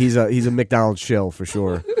 He's a McDonald's shill for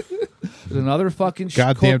sure. another fucking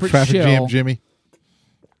Goddamn corporate traffic shill. jam, Jimmy.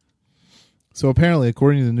 So apparently,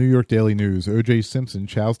 according to the New York Daily News, O.J. Simpson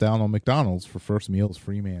chows down on McDonald's for first meal as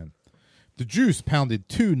free man. The Juice pounded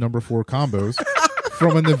 2 number 4 combos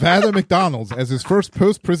from a Nevada McDonald's as his first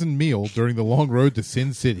post-prison meal during the long road to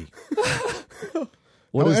Sin City.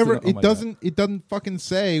 What is However, the- oh my God. it doesn't fucking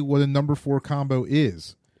say what a number 4 combo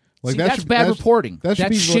is. Like See, that's bad reporting. That's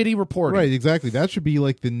shitty reporting. Right, exactly. That should be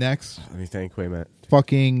like the next Let me think. Wait a minute.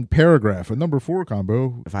 fucking paragraph. A number 4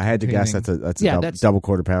 combo. If I had to guess, that's a Yeah, double, that's- double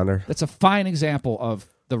quarter pounder. That's a fine example of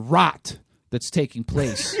the rot that's taking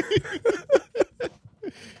place.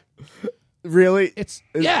 Really?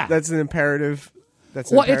 Yeah. That's an imperative.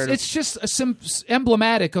 That's an Well, imperative. it's just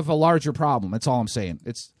emblematic of a larger problem. That's all I'm saying.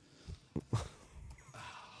 It's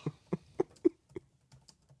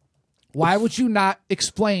why would you not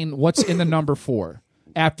explain what's in the number 4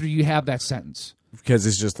 after you have that sentence? because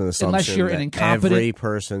it's just an assumption. Unless you're an that incompetent- every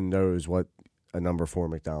person knows what a number 4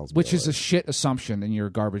 McDonald's Which meal is a shit assumption, and you're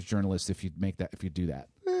a garbage journalist if you make that. If you do that,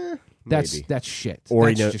 that's shit. or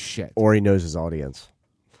that's he knows just shit. or he knows his audience.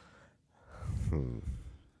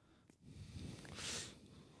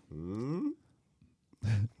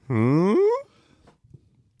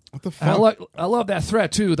 What the fuck? I love that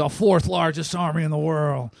threat too. The 4th largest army in the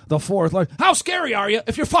world. The 4th largest. How scary are you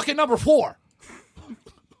if you're fucking number 4?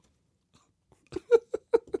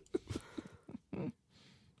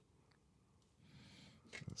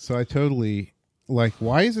 So I totally like.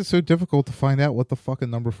 Why is it so difficult to find out what the fucking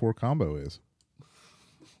number 4 combo is?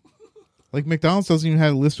 Like McDonald's doesn't even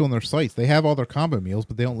have a list on their sites. They have all their combo meals,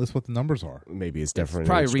 but they don't list what the numbers are. Maybe it's different.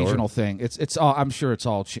 Probably in a each store. regional thing. It's all. I'm sure it's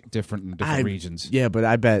all different in different regions. Yeah, but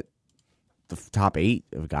I bet the top 8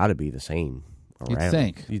 have got to be the same. You'd around.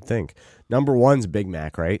 think. You'd think. Number 1's Big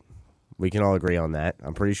Mac, right? We can all agree on that.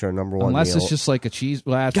 I'm pretty sure number 1. Unless meal, it's just like a cheese.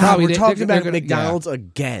 Well, it's God, probably we're they- talking they're about gonna- McDonald's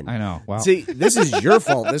again. I know. Wow. See, this is your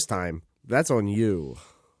fault this time. That's on you.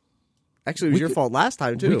 Actually, it was your fault last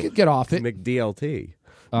time too. we could get off it. McDLT.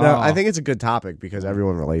 Oh. No, I think it's a good topic because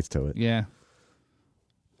everyone relates to it. Yeah.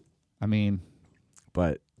 I mean,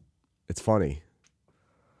 But it's funny.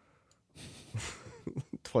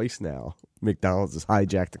 Twice now, McDonald's has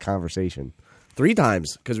hijacked the conversation. 3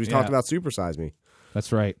 times because we talked Yeah. about Super Size Me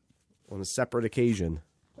that's right. on a separate occasion.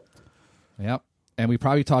 Yep. And we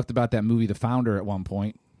probably talked about that movie, The Founder, at one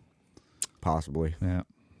point. Possibly. Yeah.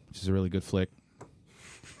 Which is a really good flick.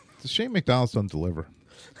 It's a shame McDonald's don't deliver.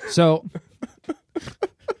 So,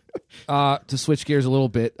 to switch gears a little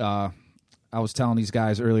bit, I was telling these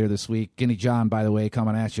guys earlier this week, Guinea John, by the way,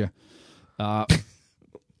 coming at you, that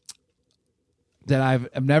I've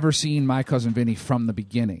never seen My Cousin Vinny from the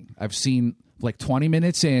beginning. I've seen like 20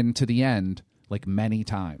 minutes in to the end, like many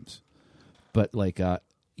times. But like,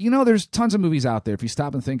 there's tons of movies out there, if you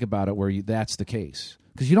stop and think about it, where that's the case.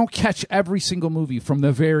 Because you don't catch every single movie from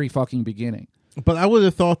the very fucking beginning. But I would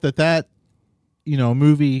have thought that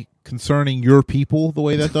movie concerning your people the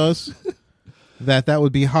way that does, that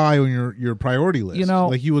would be high on your priority list.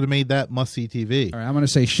 Like you would have made that must see TV. All right, I'm going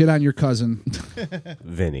to say shit on your cousin.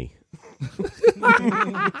 Vinny.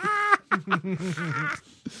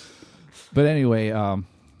 But anyway, I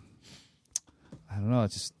don't know.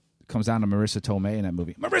 It just comes down to Marissa Tomei in that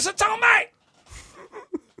movie. Marissa Tomei!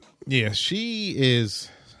 Yeah, she is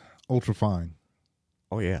ultra fine.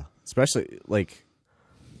 Oh yeah, especially like.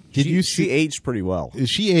 Did she, you she see? aged pretty well.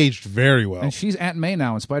 She aged very well. And she's Aunt May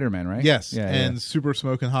now in Spider-Man, right? Yes, Yeah, and yeah. super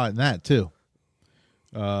smoking hot in that too.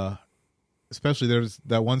 Especially there's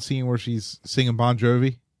that one scene where she's singing Bon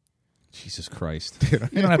Jovi. Jesus Christ. You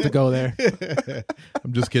don't have to go there.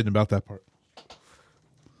 I'm just kidding about that part.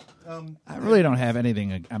 I really don't have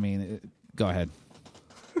anything. I mean, go ahead.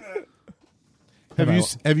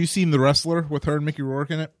 Have you seen The Wrestler with her and Mickey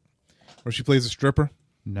Rourke in it, where she plays a stripper?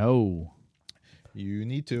 No. You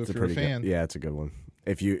need to if It's you're a pretty fan. good. Yeah, it's a good one.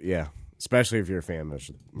 Especially if you're a fan of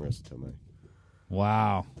Marissa Tomei.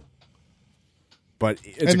 Wow. But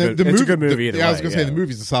it's, And a good movie. Either I was way, gonna say the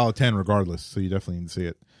movie's a solid 10 regardless, so you definitely need to see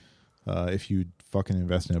it. If you fucking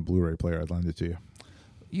invest in a Blu-ray player, I'd lend it to you.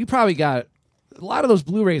 You probably got a lot of those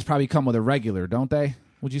Blu-rays probably come with a regular, don't they?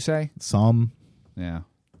 Would you say? Some. Yeah.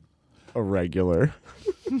 A regular.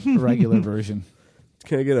 A regular version.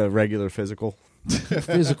 Can I get a regular physical?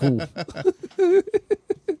 Physical.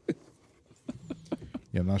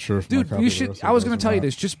 Yeah, I'm not sure if my Dude, copy you of the should. Wrestler I was does going or to tell you not.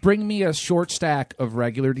 this. Just bring me a short stack of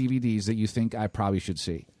regular DVDs that you think I probably should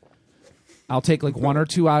see. I'll take like one or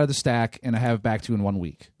two out of the stack and I have it back to you in 1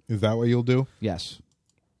 week. Is that what you'll do? Yes.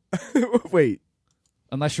 Wait.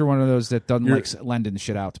 Unless you're one of those that doesn't like lending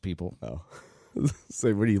shit out to people. Oh.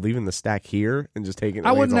 So, what are you leaving the stack here and just taking it I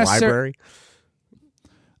away to wouldn't the necessar- library?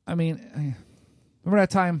 I mean, remember that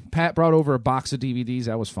time Pat brought over a box of DVDs?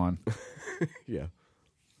 That was fun. Yeah.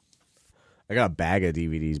 I got a bag of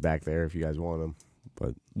DVDs back there if you guys want them,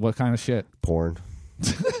 but What kind of shit? porn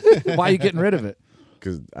Why are you getting rid of it?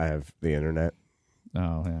 because I have the internet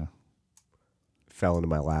Oh, yeah. fell into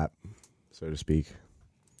my lap, so to speak.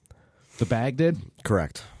 The bag did?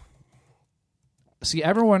 Correct. See,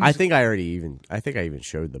 everyone. I think I even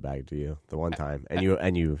showed the bag to you the one time, and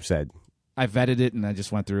you said I vetted it and I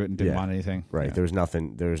just went through it and didn't Yeah. want anything. right. Yeah. There was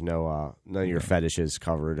nothing. There was no none of your fetishes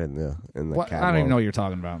covered in the What? catalog. I don't even know what you're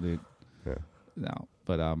talking about, dude. Yeah. No,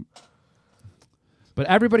 but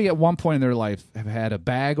everybody at one point in their life have had a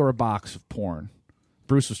bag or a box of porn.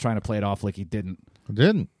 Bruce was trying to play it off like he didn't. I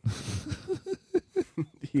didn't.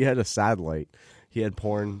 He had a satellite. He had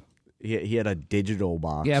porn. He had a digital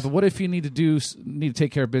box. Yeah, but what if you need to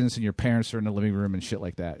take care of business and your parents are in the living room and shit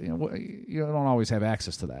like that? You know, you don't always have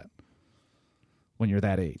access to that when you're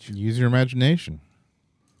that age. Use your imagination.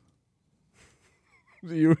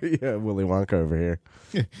 Yeah, Willy Wonka over here.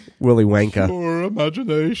 Willy Wanka. Your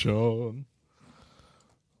imagination.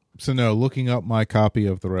 So no, looking up my copy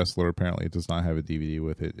of The Wrestler, apparently it does not have a DVD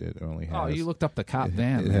with it. It only has. Oh, you looked up the cop.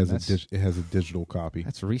 Damn, It man, has that's, it has a digital copy.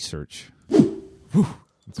 that's research.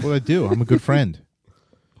 That's what I do. I'm a good friend.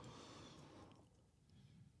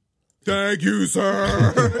 Thank you,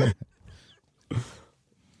 sir.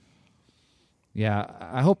 Yeah,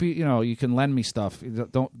 I hope you can lend me stuff.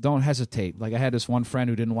 Don't hesitate. Like I had this one friend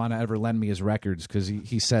who didn't want to ever lend me his records because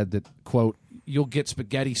he said that, quote, you'll get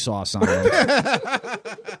spaghetti sauce on them.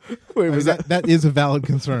 Wait, was that is a valid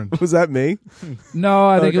concern. was that me? No,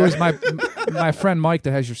 I think it was my friend Mike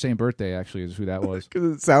that has your same birthday. Actually, is who that was.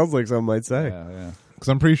 Because it sounds like someone might say. Yeah. Because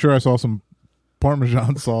I'm pretty sure I saw some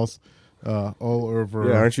Parmesan sauce all over.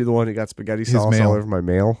 Yeah, aren't you the one who got spaghetti His sauce mail. all over my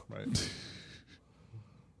mail? Right.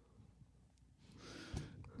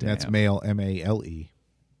 That's Damn. male, MALE.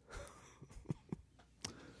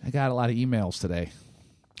 I got a lot of emails today.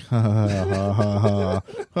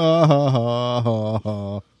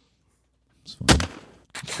 It's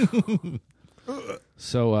funny.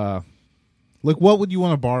 So, Look, what would you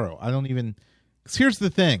want to borrow? I don't even. Because here's the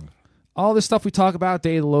thing. all this stuff we talk about,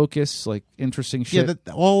 Day of the Locusts, like interesting shit.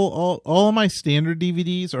 Yeah, all of my standard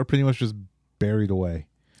DVDs are pretty much just buried away.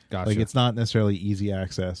 Gotcha. Like it's not necessarily easy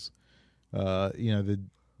access. The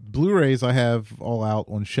Blu-rays I have all out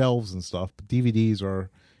on shelves and stuff, but DVDs are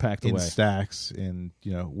Packed in away. stacks. And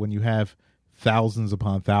when you have thousands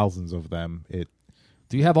upon thousands of them,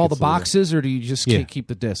 Do you have all the Gets a little- boxes, or do you just Yeah. keep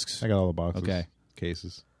the discs? I got all the boxes, Okay.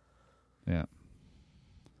 cases. Yeah.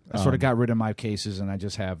 I sort of got rid of my cases, and I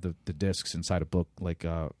just have the discs inside a book, like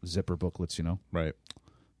zipper booklets, Right.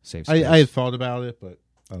 Saves I space. had thought about it, but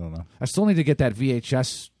I don't know. I still need to get that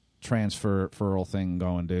VHS transferal thing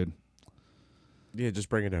going, dude. Yeah, just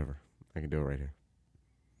bring it over. I can do it right here.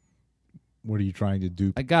 What are you trying to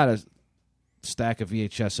do? I got a stack of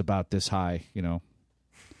VHS about this high,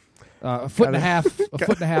 a foot and a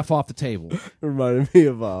half off the table. Reminded me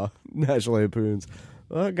of National Lampoon's.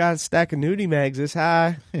 Well, I got a stack of nudie mags this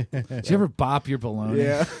high. Did you ever bop your baloney?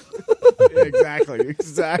 Yeah.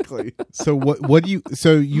 Exactly. So what do you?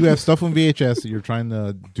 So you have stuff on VHS that you're trying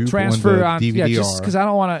to do Transfer on DVDR. just because I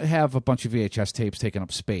don't want to have a bunch of VHS tapes taking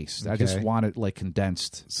up space. I just Okay. want it like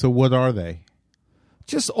condensed. So what are they?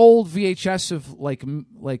 Just old VHS of like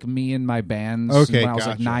me and my bands Okay, when I was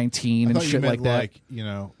like gotcha. 19 I and thought you shit meant like that. you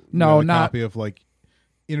No, had a not- copy of like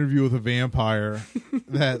Interview with a Vampire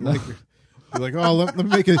that like you're like, oh, let me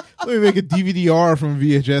make a DVD-R from a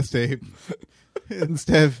VHS tape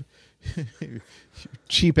instead of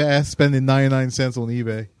cheap ass spending 99 cents on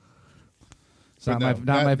eBay. It's not But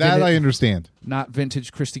my no, my that I vintage, understand. not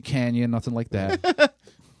vintage Christy Canyon, nothing like that.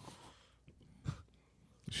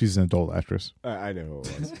 She's an adult actress. I know who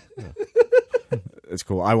it was. Yeah. It's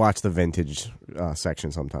cool. I watch the vintage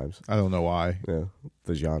section sometimes. I don't know why. Yeah,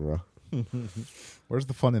 the genre. Where's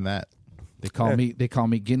the fun in that? They call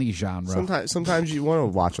me guinea genre. Sometimes you want to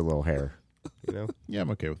watch a little hair. Yeah, I'm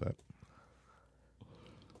okay with that.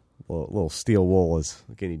 Little steel wool, as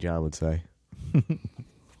Guinea John would say.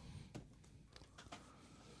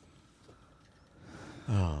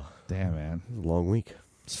 Damn, man. Long week.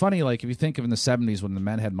 It's funny, like if you think of in the 70s when the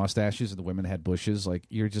men had mustaches and the women had bushes, like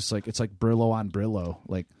you're just like it's like Brillo on Brillo,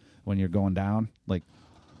 like when you're going down. Like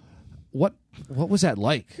what was that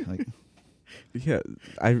like? Like Yeah,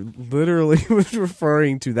 I literally was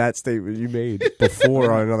referring to that statement you made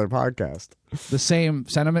before on another podcast. the same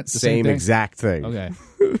sentiment, the Same thing? exact thing. Okay.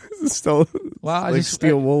 Still, Well, I like just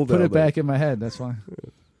steel wool put down it there. back in my head. That's why.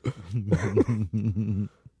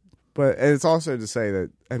 But and it's also to say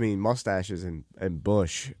that I mean mustaches and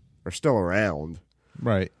bush are still around.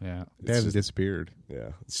 Right. Yeah. They haven't just- disappeared.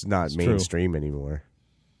 Yeah, it's not It's true. mainstream anymore.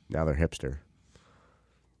 Now they're hipster.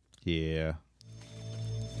 Yeah.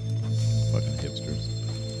 Fucking hipsters.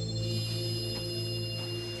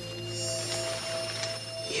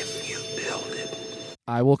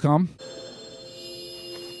 I will come.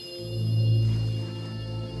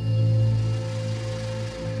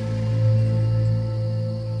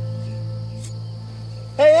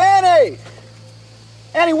 Hey, Annie!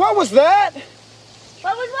 Annie, what was that?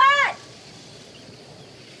 What was what?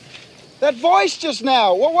 That voice just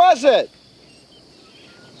now. What was it?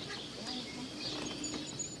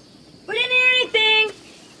 We didn't hear anything.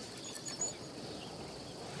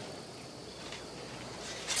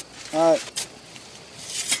 All right.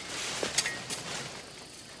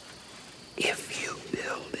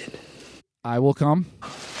 I will come.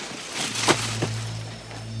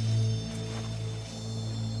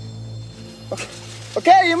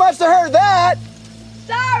 Okay, you must have heard that.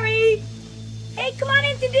 Sorry. Hey, come on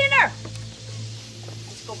in to dinner.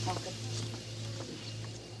 Let's go, Pumpkin.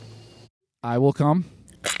 I will come.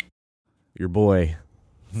 Your boy.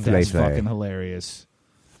 That's Flefe. fucking hilarious.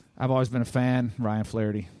 I've always been a fan. Ryan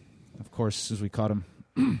Flaherty, of course, since we caught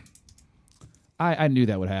him. I knew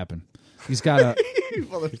that would happen. He's got a he's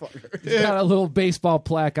got a little baseball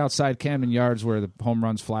plaque outside Camden Yards where the home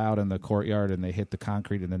runs fly out in the courtyard and they hit the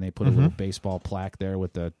concrete, and then they put a little baseball plaque there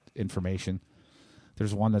with the information.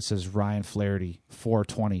 There's one that says Ryan Flaherty,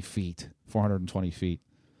 420 feet.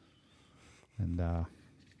 And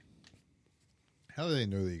How do they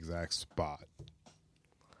know the exact spot?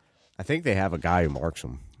 I think they have a guy who marks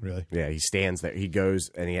them. Really? Yeah, he stands there. He goes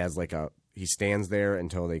and he has like he stands there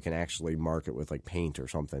until they can actually mark it with like paint or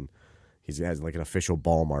something. He has like an official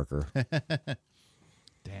ball marker.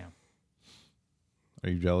 damn. Are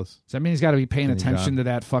you jealous? Does that mean he's got to be paying Kenny attention John. to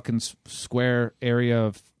that fucking square area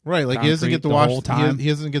of Right, like he doesn't concrete get to the watch whole time? He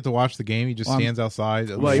doesn't get to watch the game. He just Well, stands outside.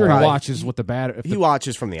 Well, I'm he sure he probably- watches what the batter. If He the,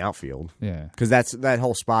 watches from the outfield yeah, because that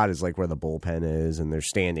whole spot is like where the bullpen is and their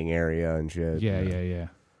standing area and shit. yeah.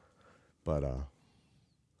 But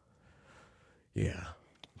yeah,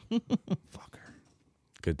 Fucker.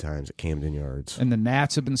 good times at Camden Yards. And the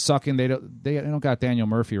Nats have been sucking. They don't got Daniel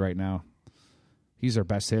Murphy right now. He's their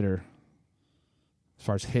best hitter as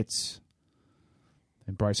far as hits.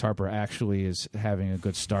 And Bryce Harper actually is having a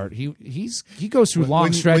good start. He goes through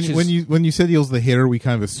long stretches. When you said he was the hitter, we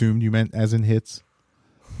kind of assumed you meant as in hits.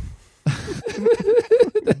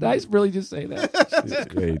 Did I really just say that?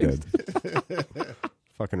 Yeah, he did.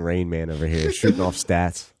 Fucking Rain Man over here shooting off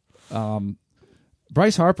stats.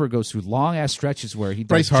 Bryce Harper goes through long ass stretches where he does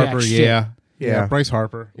Bryce Harper, jack shit, Yeah. Bryce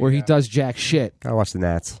Harper, where he does jack shit. Gotta watch the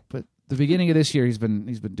Nats. But the beginning of this year, he's been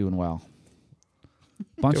doing well.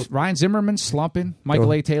 Ryan Zimmerman slumping,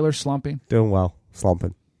 Michael A. Taylor slumping, Doing well.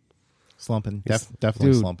 Slumping. slumping,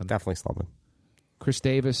 definitely Dude. slumping. Definitely slumping. Chris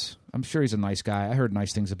Davis. I'm sure he's a nice guy. I heard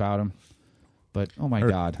nice things about him, but oh my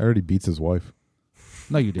god, I heard he beats his wife.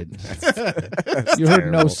 no, you didn't. You heard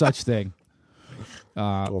no terrible. such thing.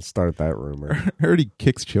 We'll start that rumor. I heard he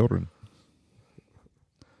kicks children.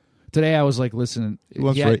 Today I was like listening. Well,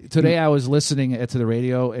 that's Yeah, right. today I was listening to the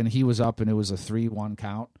radio, and he was up, and it was a 3-1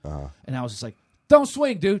 count, Uh-huh. and I was just like, "Don't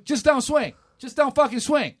swing, dude. Just don't swing. Just don't fucking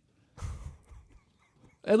swing.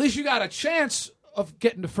 At least you got a chance of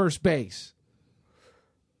getting to first base.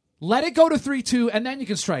 Let it go to 3-2, and then you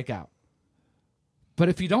can strike out. But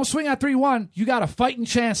if you don't swing at 3-1, you got a fighting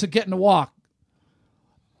chance of getting a walk.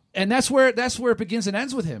 And that's where it begins and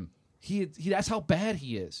ends with him. He that's how bad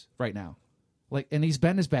he is right now. Like, and he's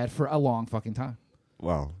been as bad for a long fucking time.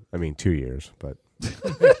 Well, I mean, 2 years, but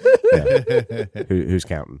yeah. Who's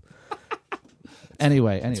counting?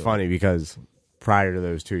 Anyway, It's funny because prior to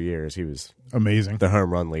those 2 years, he was Amazing. the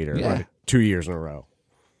home run leader, Yeah. like 2 years in a row.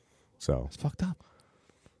 So It's fucked up.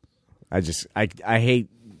 I hate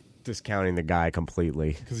discounting the guy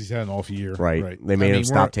completely. Because he's had an off year. Right? They made him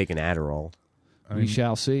stop taking Adderall. We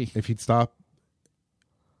shall see. If he'd stop,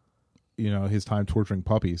 his time torturing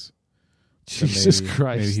puppies, then Jesus maybe-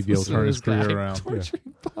 Christ. maybe he'd be able to Listen turn to his this guy career around. Yeah.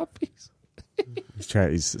 Torturing puppies.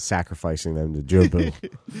 He's sacrificing them to Jobu.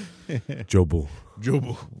 Jobu.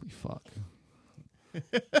 Jobu. Holy fuck.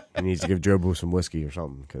 He needs to give Jobo some whiskey or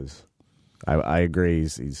something because I agree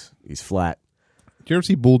he's flat. Did you ever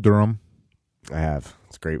see Bull Durham? I have.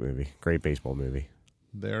 It's a great movie. Great baseball movie.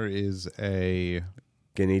 There is a...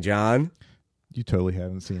 Guinea John. You totally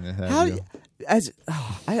haven't seen it, have you?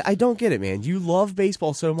 I don't get it, man. You love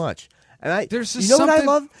baseball so much. And There's you just know what I something-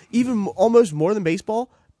 love? Even almost more than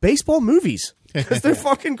baseball? Baseball movies. Because they're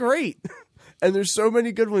fucking great. And there's so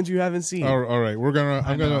many good ones you haven't seen. All right, we're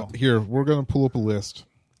gonna pull up a list.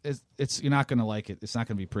 It's you're not gonna like it. It's not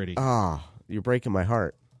gonna be pretty. You're breaking my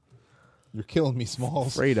heart. You're killing me,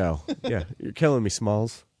 Smalls. Fredo. Yeah, you're killing me,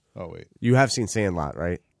 Smalls. Oh wait, You have seen Sandlot,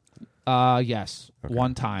 right? Yes,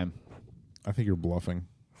 one time I think you're bluffing.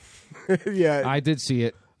 Yeah. I did see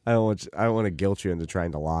it. I don't want to guilt you into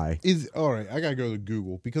trying to lie. All right? I gotta go to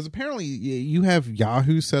Google because apparently you have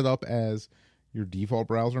Yahoo set up as your default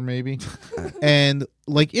browser, maybe, and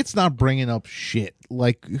like it's not bringing up shit.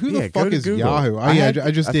 Like who the go fuck to is Google. Yahoo? I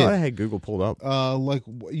just did. thought I had Google pulled up. Like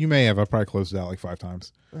you may have. I probably closed it out like 5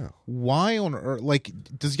 times. Oh. Why on earth? Like,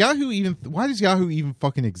 why does Yahoo even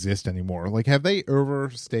fucking exist anymore? Like, have they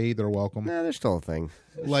overstayed their welcome? Nah, there's still a thing.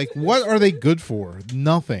 Like, what are they good for?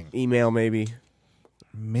 Nothing. Email maybe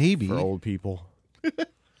Maybe for old people.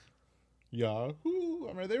 Yahoo.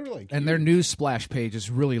 I mean, they were like, And their news splash page is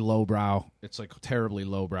really lowbrow. It's like terribly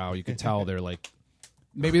lowbrow. You can tell they're like,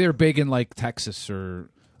 maybe they're big in like Texas or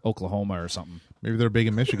Oklahoma or something. maybe they're big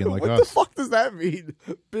in Michigan like What us. the fuck does that mean?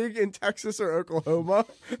 Big in Texas or Oklahoma?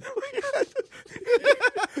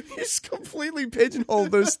 He's completely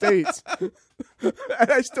pigeonholed those states.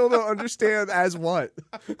 And I still don't understand as what.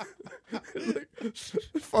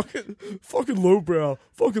 Fucking lowbrow.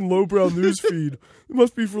 Fucking lowbrow news feed. It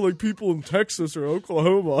must be for like people in Texas or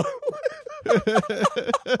Oklahoma.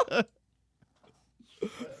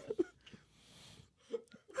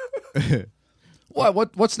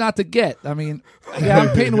 What's not to get? I mean, yeah, I'm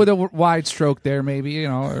painting with a wide stroke there, maybe, you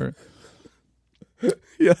know, or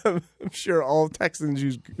Yeah, I'm sure all Texans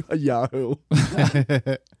use Yahoo.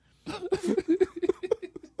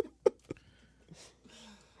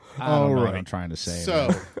 I don't know what right. I'm trying to say. So,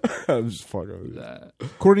 I'm just fucking with you.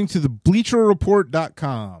 according to the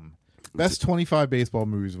BleacherReport.com, best 25 baseball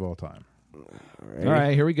movies of all time. all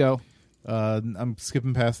right, here we go. I'm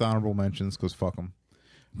skipping past the honorable mentions because fuck them.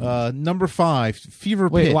 Number 5, Fever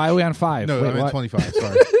Wait, Pitch. why are we on 5? No, Wait, I'm at what? 25.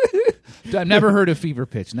 Sorry. I've never heard of Fever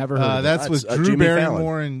Pitch. Never heard of it. That's with That's, Drew Jimmy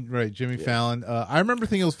Barrymore and Jimmy Fallon. I remember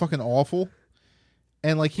thinking it was fucking awful.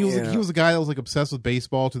 And like he was a guy that was like obsessed with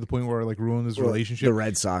baseball to the point where it like ruined his relationship. The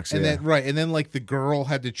Red Sox, And yeah. then like the girl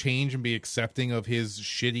had to change and be accepting of his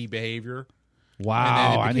shitty behavior. Wow, And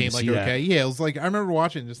then I it didn't became like see that. okay, yeah. It was like I remember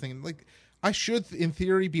watching it and just thinking like I should in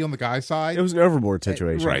theory be on the guy's side. It was an overboard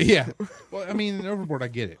situation. Right, yeah. Well, I mean, Overboard, I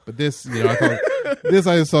get it, but this, you know, I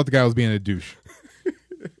just thought the guy was being a douche.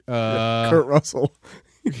 Kurt Russell.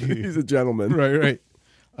 He's a gentleman. Right.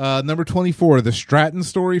 Number 24, The Stratton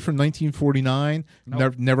Story from 1949.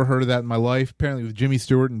 Never heard of that in my life. Apparently with Jimmy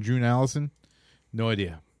Stewart and June Allison. No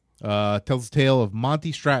idea. Tells the tale of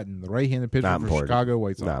Monty Stratton, the right-handed pitcher Not for important. Chicago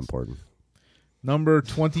White Sox. Not important. Number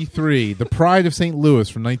 23, The Pride of St. Louis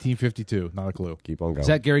from 1952. Not a clue. Keep on going. Is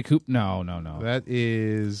that Gary Coop? No. That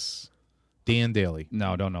is Dan Daly.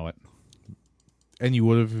 No, don't know it. And you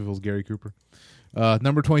would have if it was Gary Cooper.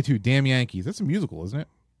 Number 22, Damn Yankees. That's a musical, isn't it?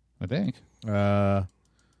 I think.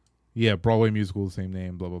 Yeah, Broadway musical, the same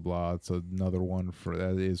name, blah, blah, blah. It's another one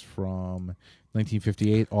that is from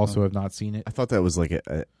 1958. Also have not seen it. I thought that was like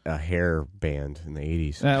a hair band in the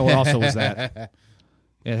 80s. What also was that?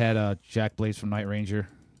 It had Jack Blaze from Night Ranger.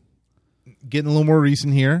 Getting a little more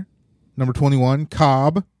recent here. Number 21,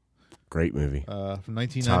 Cobb. Great movie. From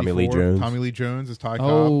 1994. Tommy Lee Jones. Tommy Lee Jones is Ty Cobb.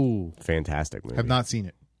 Oh, Fantastic movie. Have not seen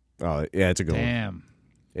it. Oh, yeah, it's a good one. damn.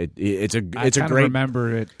 It's a I great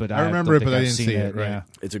remember it, but I remember don't it, but think I I've didn't seen see it, right. Yeah.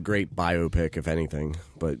 it's a great biopic, if anything.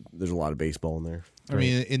 But there's a lot of baseball in there. I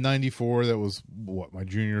mean, in 94, that was, my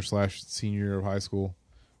junior/senior year of high school.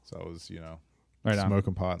 So I was, Right on.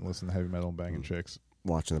 smoking pot and listening to heavy metal and banging chicks.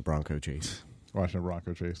 Watching the Bronco chase. Watching a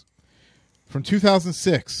Bronco chase. From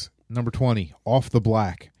 2006, number 20, Off the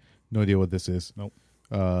Black. No idea what this is. Nope.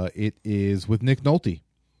 It is with Nick Nolte.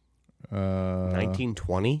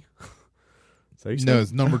 1920? No,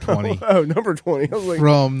 it's number 20. Oh, number 20. I was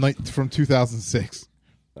like, from 2006.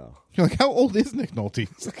 Oh. You're like, how old is Nick Nolte?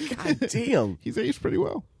 God damn. He's aged pretty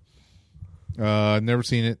well. Never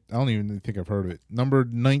seen it. I don't even think I've heard of it. Number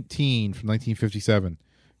 19 from 1957.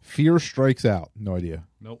 Fear Strikes Out. No idea.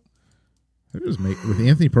 Nope. It was with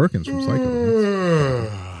Anthony Perkins from Psycho.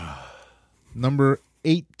 Number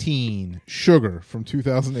 18, Sugar from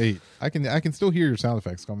 2008. I can still hear your sound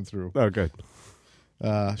effects coming through. Oh, good.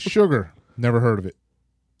 Sugar. Never heard of it.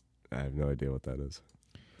 I have no idea what that is.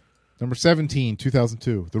 Number 17,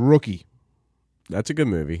 2002, The Rookie. That's a good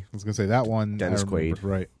movie. I was going to say that one. Dennis I remember,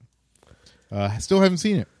 Quaid. Right. Still haven't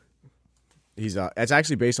seen it. It's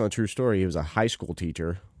actually based on a true story. He was a high school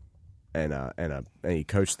teacher, and he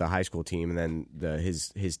coached the high school team, and then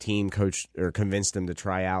his team coached or convinced him to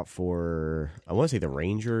try out for, I want to say, the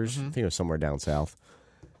Rangers. I think it was somewhere down south,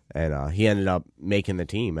 and he ended up making the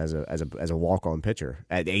team as a walk-on pitcher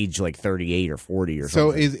at age like 38 or 40 or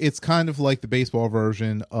something. So it's kind of like the baseball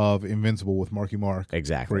version of Invincible with Marky Mark.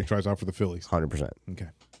 Exactly. Where he tries out for the Phillies. 100%. Okay.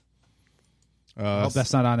 I hope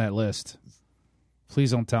that's not on that list.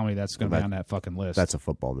 Please don't tell me that's going to be on that fucking list. That's a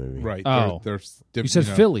football movie. Right. Oh. There's you said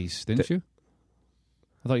Phillies, didn't you?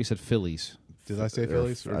 I thought you said Phillies. Did I say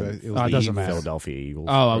Phillies? Or it it doesn't matter. Philadelphia Eagles.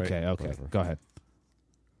 Oh, right? okay. Whatever. Go ahead.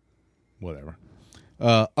 Whatever.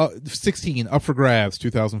 16, Up for Grabs,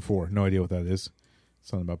 2004. No idea what that is.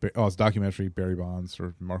 Something about it's a documentary, Barry Bonds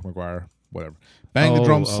or Mark McGuire, whatever. Bang the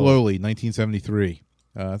Drum Slowly, 1973.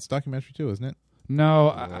 It's a documentary too, isn't it?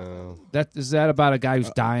 No, is that about a guy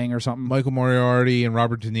who's dying or something? Michael Moriarty and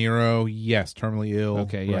Robert De Niro. Yes, terminally ill.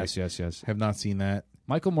 Okay, right. yes. Have not seen that.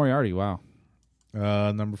 Michael Moriarty, wow.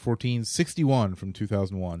 Number 14, 61 from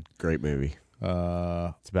 2001. Great movie.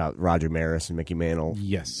 It's about Roger Maris and Mickey Mantle.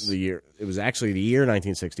 Yes. It was actually the year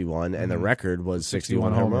 1961, and the record was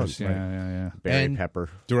 61 home runs. Yeah. Barry And Pepper,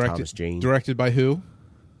 directed, Thomas Jane. Directed by who?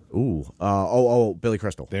 Ooh. Billy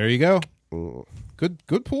Crystal. There you go. Ooh.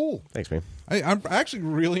 Good pool. Thanks, man. I'm actually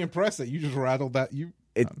really impressed that you just rattled that.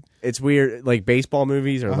 It's weird. Like baseball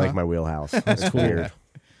movies are like my wheelhouse. It's weird.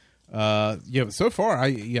 But so far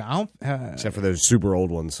I don't. Except for those super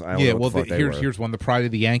old ones. I don't know what the fuck they were. Here's one: The Pride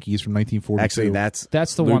of the Yankees from 1942. Actually,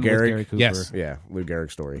 that's the Lou one Gehrig. with Gary Cooper. Yes. Yeah, Lou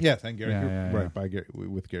Gehrig story. Yes, and Gary Cooper. Yeah. Right, by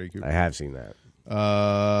with Gary Cooper. I have seen that.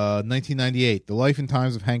 1998, The Life and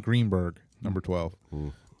Times of Hank Greenberg, number 12.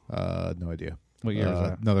 No idea. What year is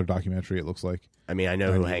that? Another documentary, it looks like. I mean, I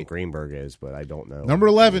know who Hank Greenberg is, but I don't know. Number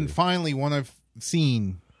 11, finally, one I've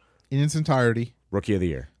seen in its entirety. Rookie of the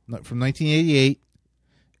Year. From 1988,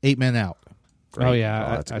 8 Men Out. Great. Oh,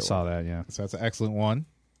 yeah, that's a I good saw one. that, yeah. So that's an excellent one.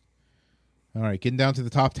 All right, getting down to the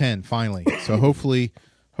top 10, finally. So hopefully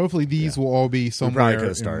these will all be somewhere. probably could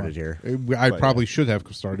have started here. I probably should have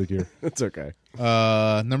started here. It's okay.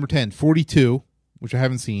 Number 10, 42, which I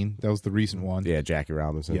haven't seen. That was the recent one. Yeah, Jackie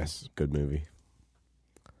Robinson. Yes. Good movie.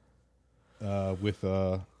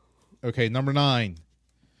 Okay, number 9,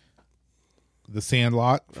 The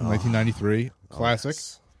Sandlot from 1993. Classic.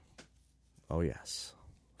 Oh, yes.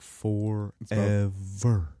 Forever.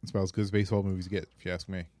 It's about as good as baseball movies get, if you ask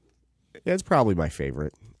me. Yeah, it's probably my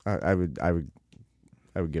favorite. I would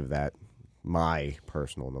give that my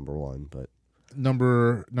personal number one, but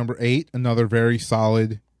Number 8, another very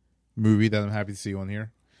solid movie that I'm happy to see on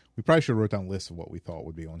here. We probably should have wrote down lists of what we thought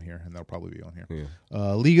would be on here, and they'll probably be on here.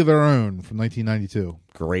 Yeah. League of Their Own from 1992.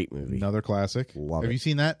 great movie. Another classic. Love Have it. you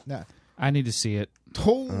seen that? Nah. I need to see it.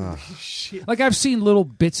 Holy shit. Like, I've seen little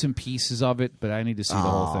bits and pieces of it, but I need to see the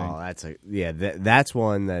whole thing. That's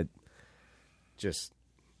one that just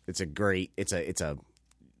it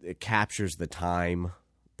captures the time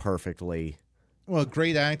perfectly. Well,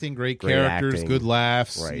 great acting, great Great characters, acting. good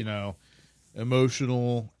laughs, Right.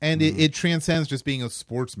 Emotional. And it transcends just being a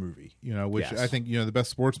sports movie, which Yes. I think, the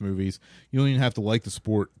best sports movies, you don't even have to like the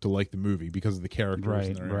sport to like the movie because of the characters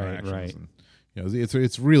and their interactions. Right. And,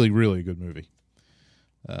 it's really, really a good movie.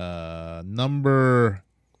 Number,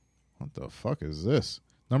 what the fuck is this?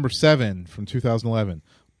 Number 7 from 2011.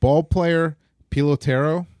 Ball player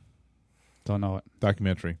Pilotero. Don't know it.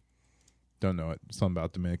 Documentary. Don't know it. Something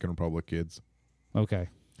about Dominican Republic kids. Okay.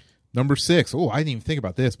 Number 6. Oh, I didn't even think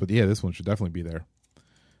about this, but yeah, this one should definitely be there.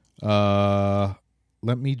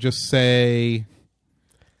 Let me just say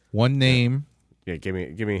one name. Yeah, give me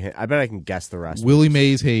a hint. I bet I can guess the rest. Willie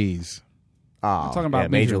Mays Hayes. I'm talking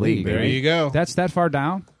about Major League, There right? you go. That's that far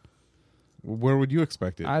down? Where would you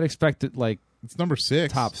expect it? I'd expect it like It's number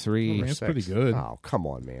 6. top 3. It's pretty good. Oh, come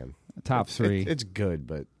on, man. Top 3. It's good,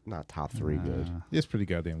 but not top 3 good. It's pretty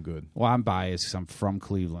goddamn good. Well, I'm biased because I'm from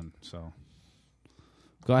Cleveland, so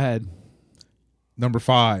go ahead. Number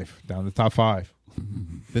 5. Down to the top 5.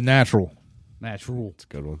 The Natural, Natural. It's a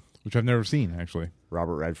good one. which I've never seen, actually.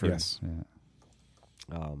 Robert Redford. Yes. Yeah.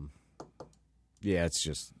 Yeah, it's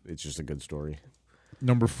just a good story.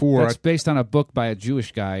 Number 4. That's based on a book by a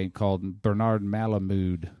Jewish guy called Bernard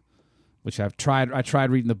Malamud, which I tried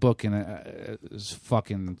reading the book and it was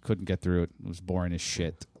fucking couldn't get through it. It was boring as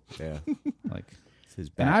shit. Yeah. Like, It's his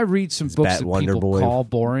and I read some books Bat that Wonder people Boy call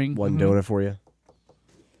boring. One doing it for you.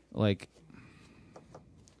 Like,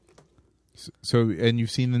 So, and you've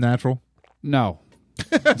seen The Natural? no.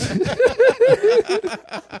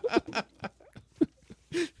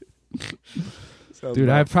 Dude,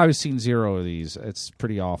 I've probably seen 0 of these. It's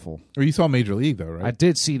pretty awful. Or you saw Major League though, right? I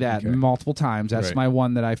did see that multiple times. That's Right. my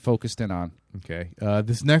one that I focused in on. Okay.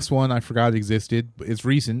 This next one I forgot existed. It's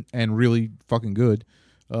recent and really fucking good.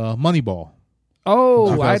 Moneyball.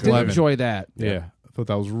 Oh, I did 2011. enjoy that. Yeah. I thought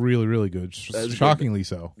that was really, really good. Shockingly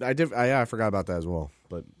so. I did. I forgot about that as well.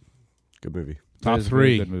 But good movie. That Top is a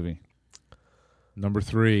very 3. good movie. Number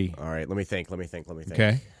 3. All right, let me think.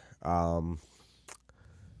 Okay.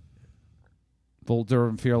 Bull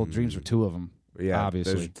Durham, Field of Dreams were 2 of them. Yeah,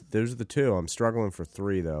 obviously. those are the 2. I'm struggling for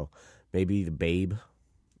 3 though. Maybe The Babe.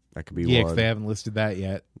 That could be Yeah, one. because they haven't listed that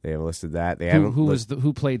yet. They haven't listed that. They haven't.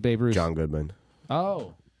 Who played Babe Ruth? John Goodman.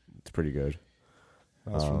 Oh, It's pretty good.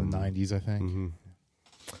 That was from the 90s, I think. Mm-hmm.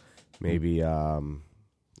 Maybe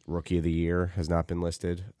Rookie of the Year has not been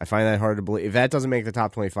listed. I find that hard to believe. If that doesn't make the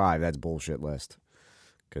top 25, that's bullshit list.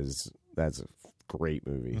 Because that's a great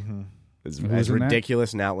movie. It's Who's as in that?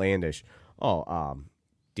 ridiculous and outlandish. Oh,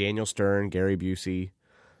 Daniel Stern, Gary Busey,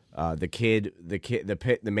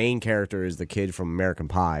 the main character is the kid from American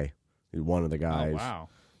Pie. He's one of the guys. Oh,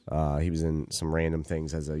 wow. He was in some random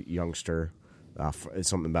things as a youngster. It's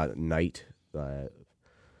something about night.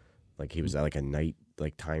 Like he was like a night,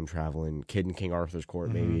 like time traveling kid in King Arthur's court,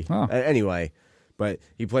 maybe. Huh. Anyway, but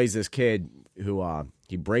he plays this kid who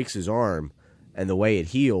he breaks his arm, and the way it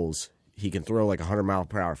heals, he can throw like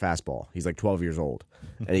 100-mile-per-hour fastball. He's like 12 years old,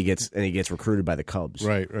 and he gets recruited by the Cubs.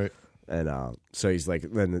 Right. And so he's like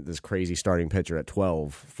then this crazy starting pitcher at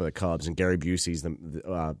 12 for the Cubs, and Gary Busey's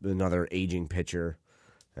another aging pitcher.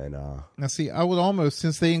 And Now, see, I would almost,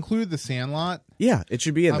 since they included the Sandlot, yeah, it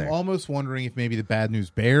should be in I'm there. almost wondering if maybe the Bad News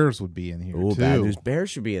Bears would be in here, Ooh, too. Bad News Bears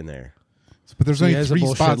should be in there. But there's See, only there's a 3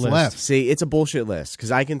 bullshit spots list. left. See, it's a bullshit list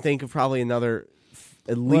because I can think of probably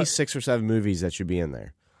at least 6 or 7 movies that should be in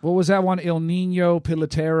there. What was that one? El Nino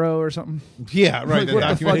Pilotero or something? Yeah, right. Like,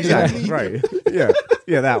 what the fuck is that? Exactly. Right.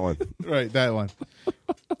 Yeah, that one. Right, that one.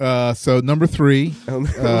 So, number 3.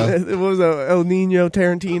 It was El Nino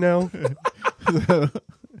Tarantino.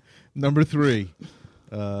 Number 3.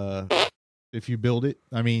 If you build it.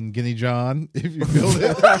 I mean, Guinea John, if you build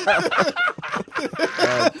it.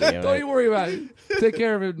 Don't you worry about it. Take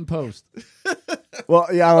care of it in post. Well,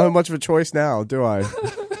 yeah, I don't have much of a choice now, do I?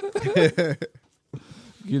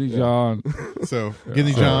 Giddy John. So,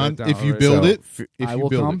 Guinea John, down if you already. build So, it. If I you will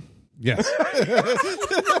build come. It. Yes.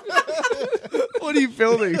 What are you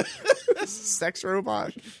building? Sex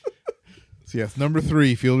robot? So, yes, number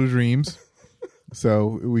 3, Field of Dreams.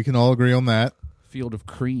 So, we can all agree on that. Field of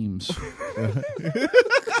Creams.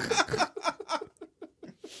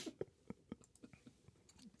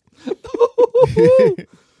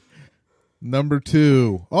 Number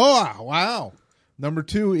 2. Oh, wow. Number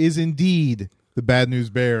 2 is indeed the Bad News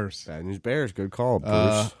Bears. Bad News Bears, good call,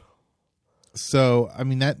 Bruce. So, I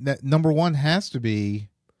mean, that number 1 has to be.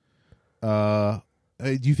 Do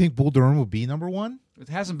you think Bull Durham would be number 1? It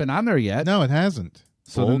hasn't been on there yet. No, it hasn't.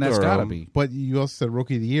 So then that's got to be. But you also said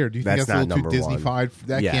Rookie of the Year. Do you think That's that's a not little too number one. Disney-fied?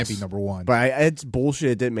 That Yes. can't be number 1. But it's bullshit.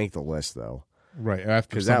 It didn't make the list, though. Right, after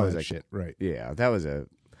Because some that of was that a shit. Right. Yeah, that was a.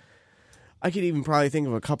 I could even probably think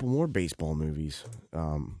of a couple more baseball movies.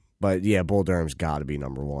 But yeah, Bull Durham's got to be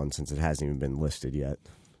number 1 since it hasn't even been listed yet.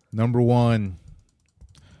 Number 1,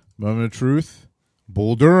 Moment of Truth,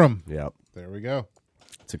 Bull Durham. Yep, There we go.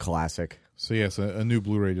 it's a classic. So, yes, a new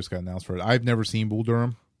Blu-ray just got announced for it. I've never seen Bull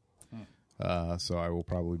Durham. So I will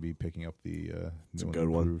probably be picking up the It's a new good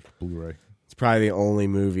one. improved Blu-ray. It's probably the only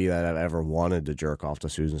movie that I've ever wanted to jerk off to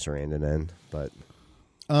Susan Sarandon in. But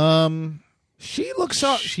She looks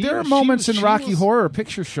up. She- There are she moments was- in she Rocky was- Horror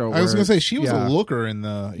Picture Show. I was where- going to say she was yeah. a looker in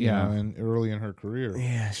the Yeah. early in her career.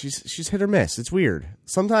 yeah, she's hit or miss. It's weird.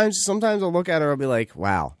 Sometimes I'll look at her. I'll be like,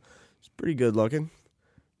 wow, she's pretty good looking,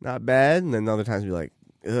 not bad. And then other times I'll be like,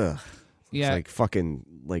 ugh, Yeah, it's like fucking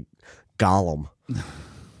like Gollum.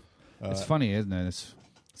 it's funny, isn't it? It's,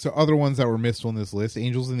 So other ones that were missed on this list: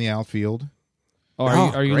 Angels in the Outfield,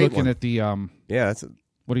 are you great looking one. at the Yeah, that's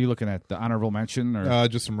What are you looking at? The honorable mention or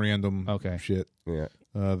just some random Okay. shit. yeah.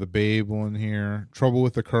 The Babe one here, Trouble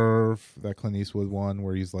with the Curve, that Clint Eastwood one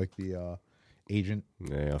where he's like the agent.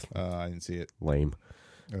 Yeah, I didn't see it. lame.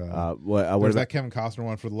 What What There's about that Kevin Costner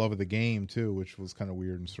one for the Love of the Game too, which was kind of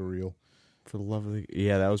weird and surreal. For the love of the...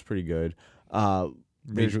 Yeah, that was pretty good.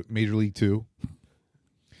 Major League 2.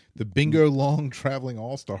 The Bingo Long Traveling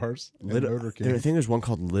All Stars. I think there's one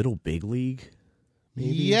called Little Big League. Maybe?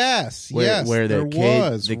 Yes, Where the there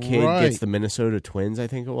kid, was. the kid right. gets the Minnesota Twins, I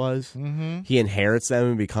think it was. Mm-hmm. He inherits them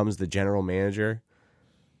and becomes the general manager.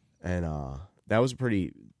 And that was a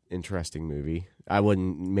pretty interesting movie. I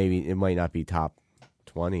wouldn't... Maybe it might not be top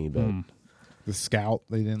 20, but... The Scout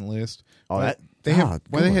they didn't list. Oh, Why- that- they have God,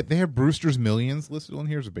 why come they had Brewster's Millions listed on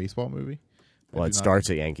here as a baseball movie. Well, I it do not- starts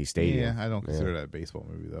at Yankee Stadium. Yeah, I don't consider that a baseball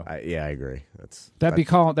movie though. I agree.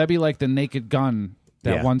 That'd be like the Naked Gun,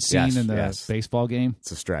 that Yeah, one scene yes, in the yes. baseball game.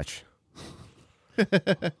 It's a stretch.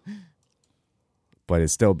 But it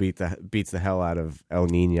still beats the hell out of El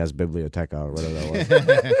Niño's Biblioteca or whatever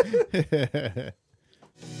that was.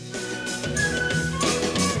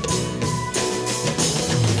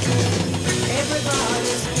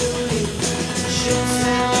 Everybody's building ships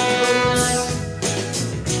and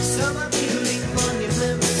boats. Some are building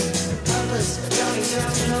monuments, others are jotting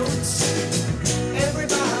down notes.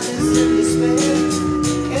 Everybody's in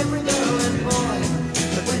despair, every girl and boy.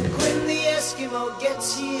 But when Quinn the Eskimo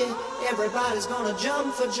gets here, everybody's gonna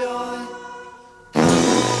jump for joy. Come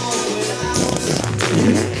on without,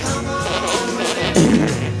 come on without.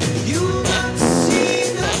 You'll not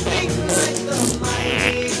see nothing like the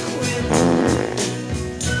mighty Quinn.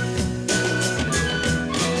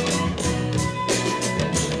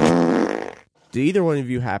 Did either one of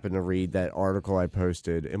you happen to read that article I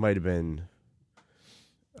posted? It might have been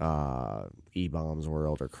E-Bombs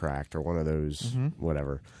World or Cracked or one of those,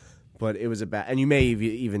 whatever. But it was about, and you may have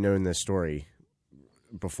even known this story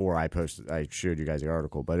before I showed you guys the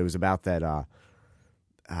article, but it was about that, I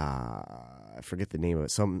forget the name of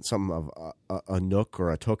it, some of a Nook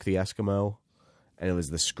or a Took the Eskimo, and it was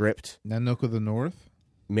the script. Nanook of the North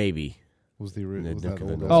Maybe. was the original. Was Nanook that of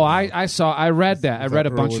the old North. Oh, I read that. I read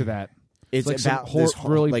a bunch early? of that. It's like some about this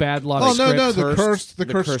really like, bad luck. Oh script. no, the cursed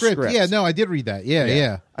cursed script. Yeah, no, I did read that.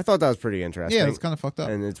 Yeah. I thought that was pretty interesting. Yeah, it's kind of fucked up.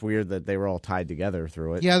 And it's weird that they were all tied together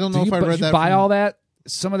through it. Yeah, I don't know Did if you, I did read you that. buy from- all that?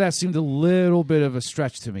 Some of that seemed a little bit of a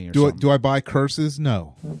stretch to me. Or Do something. do I buy curses?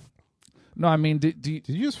 No. No, I mean, do you, Did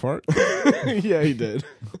you just fart? Yeah, he did.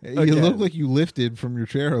 You look like you lifted from your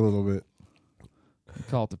chair a little bit.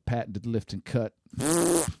 call it the patented lift and cut?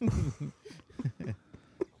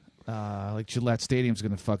 Like Gillette Stadium's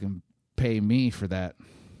going to fucking pay me for that.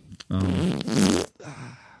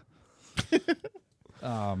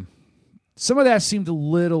 Some of that seemed a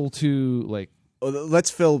little too like Let's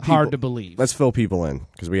fill people, hard to believe. Let's fill people in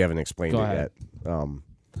because we haven't explained Go it ahead. yet.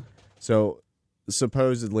 So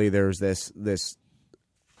supposedly there's this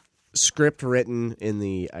script written in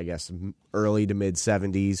the, I guess, early to mid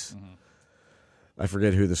 70s. I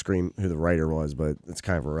forget who the writer was, but it's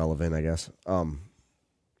kind of irrelevant, I guess. And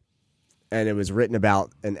it was written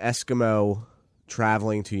about an Eskimo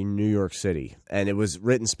traveling to New York City, and it was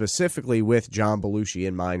written specifically with John Belushi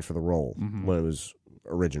in mind for the role when it was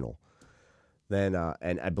original. Then,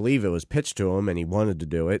 and I believe it was pitched to him, and he wanted to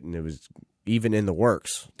do it, and it was even in the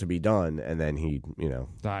works to be done, and then he,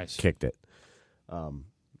 Nice. kicked it.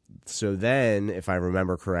 So then, if I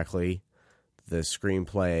remember correctly, the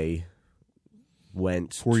screenplay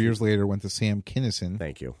went 4 years later, went to Sam Kinison.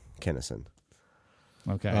 Thank you, Kinison.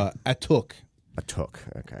 Okay. Atuk A Took.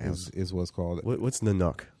 Okay, is what's called. what's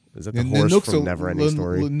Nanook? Is that the Nanook's horse from Neverending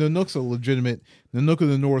Story? Nanook's a legitimate. Nanook of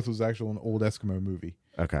the North was actually an old Eskimo movie.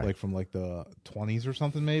 Okay. Like from like the 20s or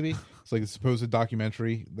something, maybe. It's like a supposed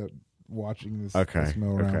documentary that watching this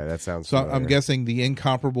Eskimo around. Okay, that sounds So I'm familiar. guessing the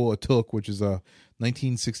incomparable Atuk, which is a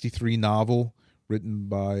 1963 novel written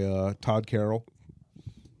by Todd Carroll.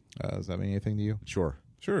 Does that mean anything to you? Sure.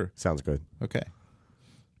 Sure. Sounds good. Okay.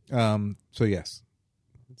 So yes.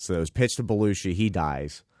 So it was pitched to Belushi. He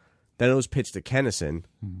dies. Then it was pitched to Kennison,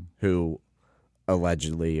 who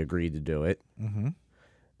allegedly agreed to do it. Mm-hmm.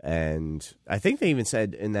 And I think they even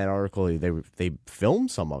said in that article they filmed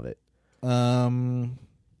some of it.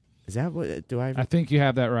 Is that what? Do I? I think you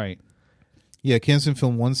have that right. Yeah, Kinison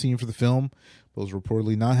filmed one scene for the film, but was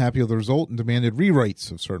reportedly not happy with the result and demanded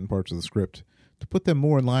rewrites of certain parts of the script to put them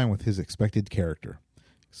more in line with his expected character.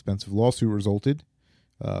 Expensive lawsuit resulted,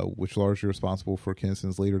 which largely responsible for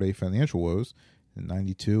Kinnison's later-day financial woes. In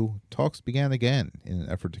 1992, talks began again in an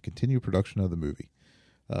effort to continue production of the movie.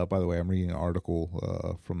 By the way, I'm reading an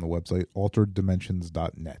article from the website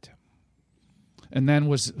altereddimensions.net. And then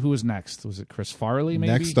who was next? Was it Chris Farley?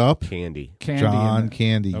 Maybe Next up, Candy. Candy John and-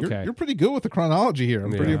 Candy. Okay. You're pretty good with the chronology here.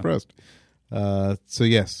 I'm pretty Yeah. impressed. So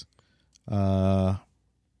yes, 2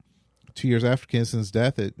 years after Kinnison's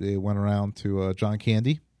death, it went around to John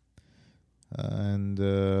Candy, and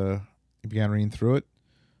he began reading through it.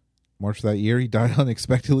 March of that year, he died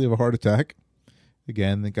unexpectedly of a heart attack.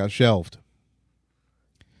 Again, it got shelved.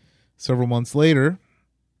 Several months later,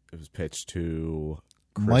 It was pitched to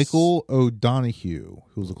Chris. Michael O'Donoghue,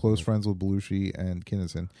 who was a close friend with Belushi and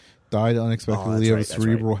Kinnison, died unexpectedly of a that's right.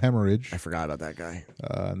 cerebral hemorrhage. I forgot about that guy.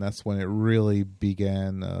 And that's when it really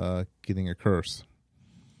began getting a curse.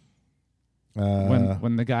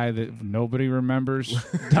 When the guy that nobody remembers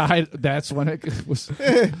died, that's when it was.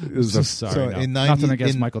 Sorry, So no. in Nothing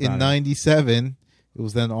against Michael in Donovan. 97, it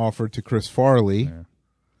was then offered to Chris Farley, Yeah.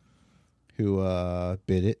 who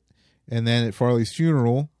bid it. And then at Farley's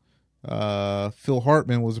funeral, Phil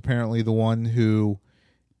Hartman was apparently the one who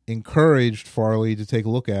encouraged Farley to take a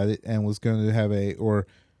look at it and was going to have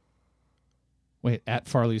Wait, at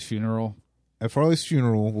Farley's funeral. At Farley's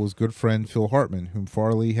funeral was good friend Phil Hartman, whom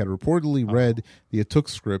Farley had reportedly read the Atuk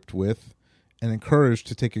script with and encouraged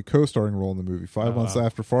to take a co-starring role in the movie. 5 months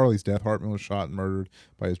after Farley's death, Hartman was shot and murdered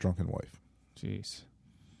by his drunken wife. Jeez.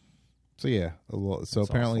 So yeah, so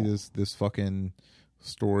apparently awful. this fucking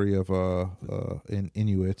story of an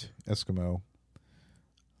Inuit Eskimo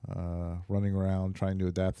running around trying to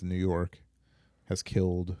adapt to New York has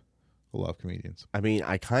killed a lot of comedians. I mean,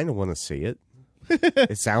 I kind of want to see it.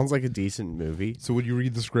 It sounds like a decent movie. So would you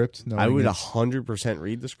read the script? I would 100%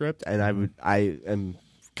 read the script, and I am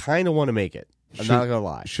kind of want to make it. I'm not gonna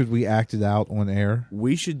lie. Should we act it out on air?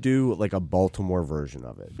 We should do like a Baltimore version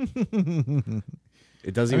of it.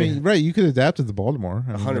 It doesn't. I even mean, right? You could adapt it to Baltimore.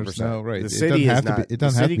 100%. No, right. The It city doesn't is have to not. be- it The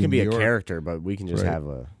doesn't have city to can be New a York. character, but we can just Right. have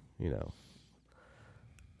a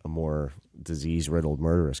more disease-riddled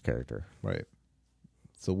murderous character. Right.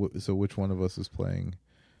 So which one of us is playing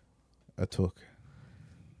Atuk?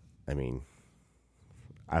 I mean,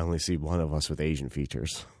 I only see one of us with Asian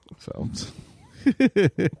features. So,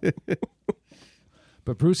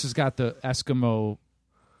 But Bruce has got the Eskimo,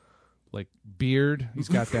 like, beard. He's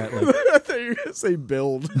got that, like, I thought you were gonna say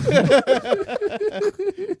build.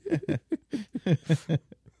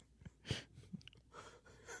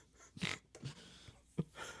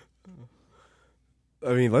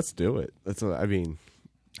 I mean, let's do it. That's what I mean.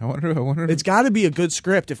 I wonder. It's got to be a good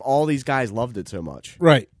script if all these guys loved it so much,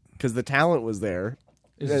 right. because the talent was there.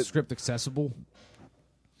 is the script accessible?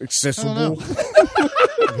 Accessible.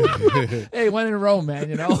 Hey, when in Rome, man,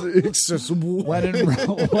 you know? Accessible. When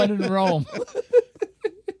in Rome.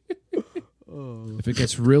 If it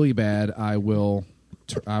gets really bad, I will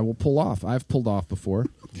pull off. I've pulled off before.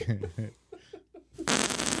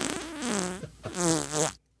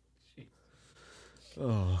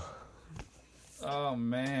 Oh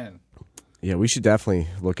man. Yeah, we should definitely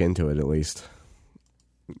look into it at least.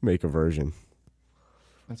 Make a version.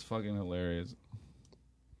 That's fucking hilarious.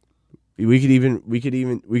 We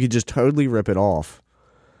could just totally rip it off,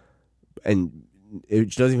 and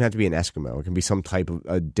it doesn't even have to be an Eskimo. It can be some type of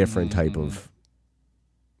a different type of,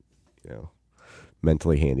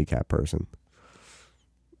 mentally handicapped person.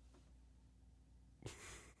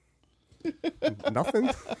 Nothing.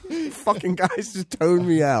 Fucking guys just toned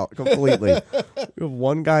me out completely. You have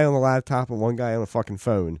one guy on the laptop and one guy on the fucking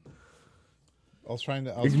phone, I was trying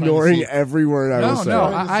to ignoring every word I was saying. No,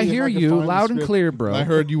 I hear you loud and clear, bro. I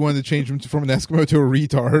heard you wanted to change him from an Eskimo to a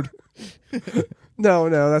retard. No,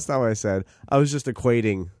 that's not what I said. I was just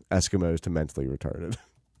equating Eskimos to mentally retarded.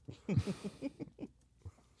 I'm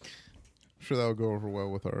sure that would go over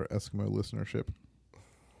well with our Eskimo listenership.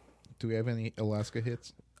 Do we have any Alaska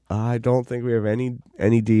hits? I don't think we have any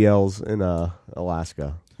DLs in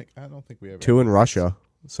Alaska. I don't think we have 2 in Russia,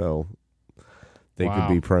 so they Wow.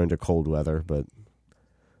 could be prone to cold weather, but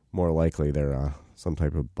more likely they're some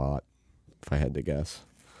type of bot, if I had to guess.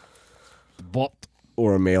 Bot.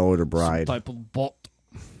 Or a mail order bride. Some type of bot.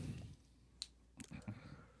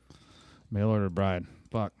 Mail order bride.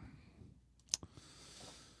 Fuck.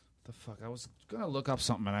 The fuck? I was gonna look up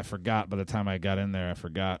something and I forgot. By the time I got in there, I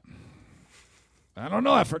forgot. I don't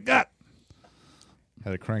know. I forgot.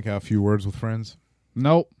 Had to crank out a few words with friends.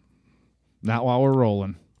 Nope. Not while we're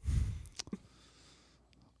rolling.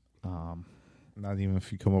 Not even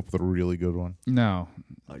if you come up with a really good one. No.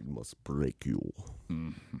 I must break you.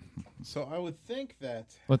 So I would think that...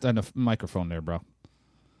 Put that in the microphone there, bro.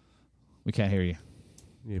 We can't hear you.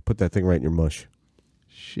 You put that thing right in your mush.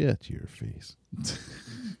 Shit your face.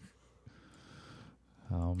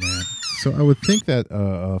 Oh, man. So I would think that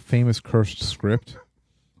a famous cursed script...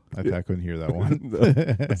 I couldn't hear that one.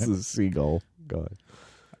 This is a seagull. Go ahead.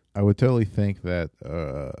 I would totally think that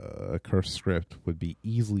a cursed script would be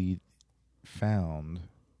easily found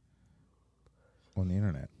on the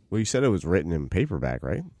internet. Well, you said it was written in paperback,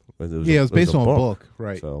 right? It was based on a book,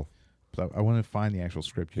 right. So I want to find the actual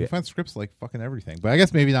script. You can find scripts like fucking everything. But I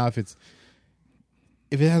guess maybe not if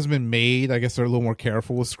it hasn't been made. I guess they're a little more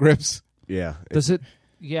careful with scripts. yeah. Does it?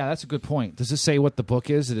 Yeah, that's a good point. Does it say what the book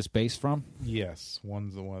is that it's based from? Yes, one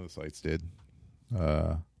of the sites did.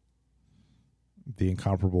 The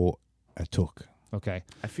Incomparable Atuk. Okay.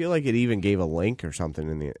 I feel like it even gave a link or something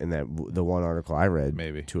in the one article I read,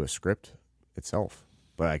 Maybe. to a script itself,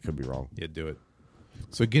 but I could be wrong. Yeah, do it.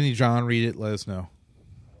 So Guinea John, read it. Let us know.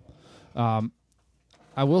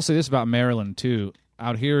 I will say this about Maryland, too.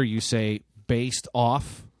 Out here, you say based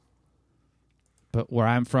off. But where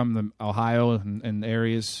I'm from, the Ohio and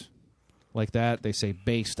areas like that, they say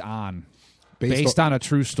based on. Based on a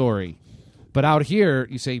true story. But out here,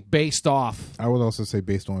 you say based off. I would also say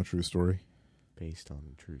based on a true story. Based on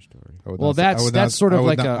a true story. Well, that's sort of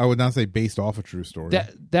like a... I would not say based off a true story.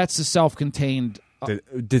 That's a self-contained...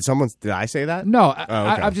 Did I say that? No, okay.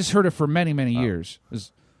 I've just heard it for many, many years.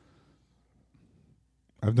 It's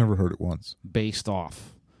I've never heard it once. based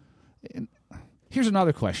off. And here's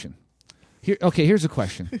another question. Here's a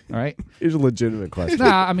question. All right. Here's a legitimate question.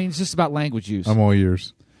 Nah, I mean it's just about language use. I'm all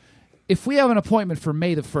ears. If we have an appointment for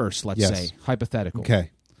May the 1st, let's Yes. say, hypothetical,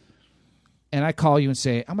 Okay. and I call you and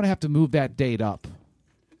say I'm going to have to move that date up,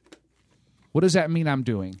 what does that mean I'm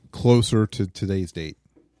doing? Closer to today's date.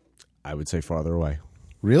 I would say farther away.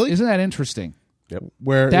 Really? Isn't that interesting? Yep.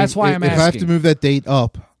 Where That's why I'm if I have asking. to move that date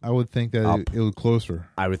up, I would think that Up. it would closer.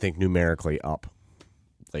 I would think numerically up.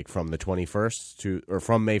 Like from the 21st to, or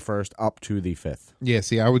from May 1st up to the 5th. Yeah,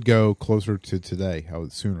 see, I would go closer to today. I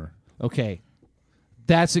would sooner. Okay.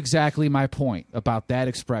 That's exactly my point about that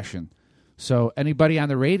expression. So anybody on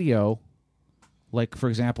the radio, like, for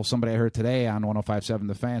example, somebody I heard today on 105.7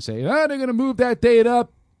 The Fan say, they're going to move that date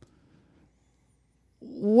up.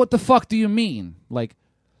 What the fuck do you mean? Like,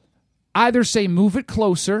 either say move it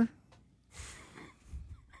closer,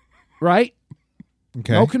 right?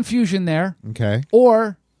 Okay. No confusion there. Okay.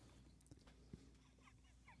 Or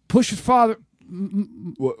push it farther.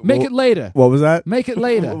 Make it later. What was that? Make it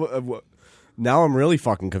later. Now I'm really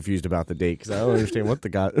fucking confused about the date because I don't understand what the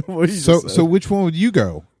guy. What you So just said. so which one would you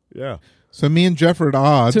go? Yeah. So me and Jeff are at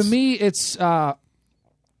odds. To me, it's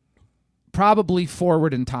probably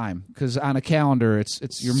forward in time because on a calendar,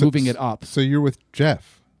 it's you're moving it up So you're with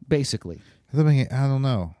Jeff. basically. I don't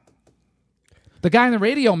know. The guy on the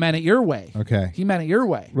radio meant it your way. Okay. He meant it your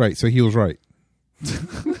way. Right. So he was right.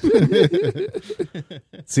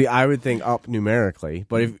 See, I would think up numerically,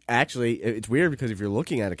 but if actually, it's weird because if you're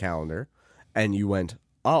looking at a calendar and you went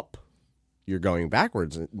up, you're going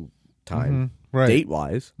backwards in time, Right. date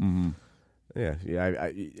wise. Mm-hmm. Yeah,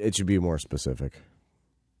 it should be more specific.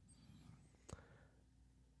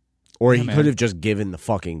 Or he man. could have just given the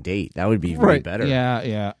fucking date. That would be way Right. better.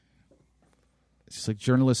 Yeah. It's like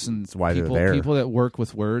journalists and why they're people, there. people that work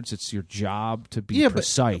with words. It's your job to be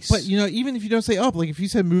precise. But you know, even if you don't say up, like if you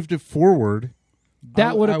said moved it forward,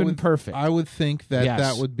 that would have been perfect. I would think that Yes.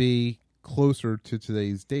 that would be closer to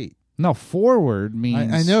today's date. No, forward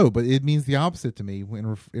means I know, but it means the opposite to me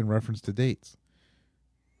in reference to dates.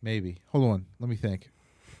 Maybe. Hold on. Let me think.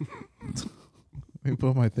 Let me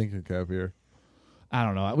put my thinking cap here. I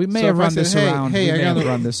don't know. We may So have if I run said, this hey, around. Hey, we I may got have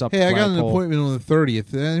run this up. Hey, I got an flagpole. appointment on the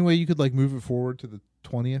 30th. Any way you could like move it forward to the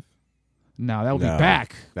 20th? No, that would No, be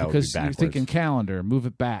back that would be because you're backwards. thinking calendar. Move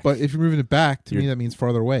it back. But if you're moving it back, to me You're- that means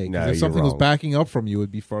farther away. 'Cause No, if you're something was wrong. backing up from you, it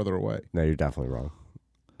would be farther away. No, you're definitely wrong.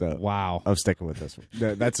 wow, I'm sticking with this one.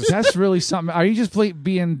 That's that's really something. Are you just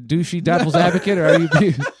being douchey devil's advocate, or are you?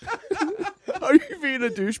 Are you being a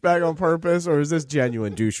douchebag on purpose, or is this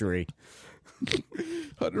genuine douchery?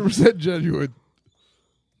 100% genuine.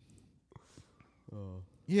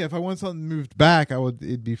 Yeah, if I want something moved back,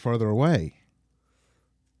 it'd be farther away.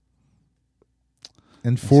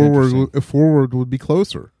 And forward would be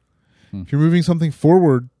closer. If you're moving something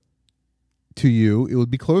forward to you, it would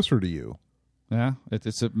be closer to you. Yeah,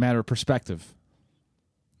 it's a matter of perspective.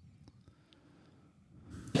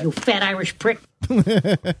 You fat Irish prick.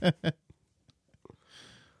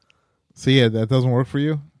 So yeah, that doesn't work for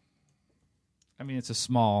you? I mean, it's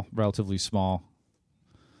a relatively small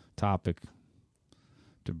topic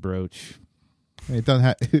to broach. It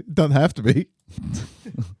doesn't have to be.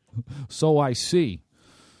 So I see.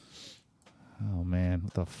 Oh man,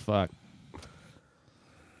 what the fuck?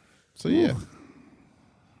 So yeah.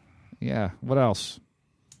 Yeah. What else?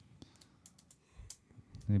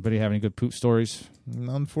 Anybody have any good poop stories?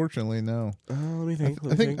 Unfortunately, no. Let me think.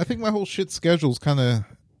 I think my whole shit schedule's kind of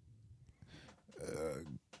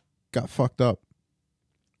got fucked up.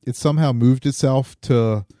 It somehow moved itself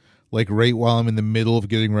to like right while I'm in the middle of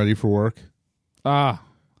getting ready for work,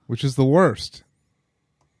 which is the worst.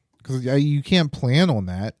 Because you can't plan on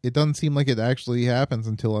that. It doesn't seem like it actually happens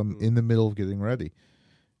until I'm in the middle of getting ready.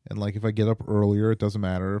 And like if I get up earlier, it doesn't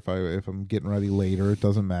matter. If I'm getting ready later, it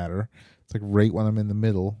doesn't matter. It's like right when I'm in the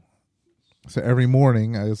middle. So every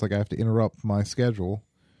morning, I have to interrupt my schedule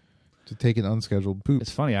to take an unscheduled poop.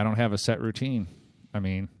 It's funny. I don't have a set routine. I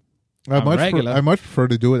mean, I regular. much prefer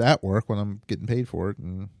to do it at work when I'm getting paid for it,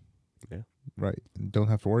 and Yeah. right, and don't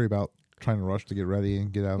have to worry about trying to rush to get ready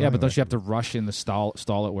and get out. Yeah, but anyway. don't you have to rush in the stall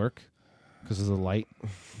at work because of the light?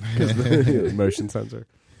 The motion sensor.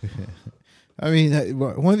 I mean,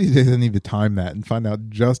 one of these days I need to time that and find out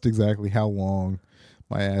just exactly how long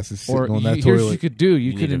my ass is sitting Or on that here's what toilet. you could do.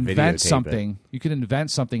 You You could need to invent videotape something. You could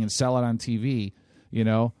invent something and sell it on TV. You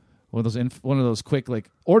know, one of those quick like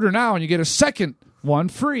order now and you get a second one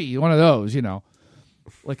free. One of those. You know,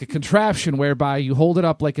 like a contraption whereby you hold it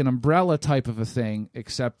up like an umbrella type of a thing,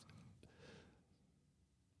 except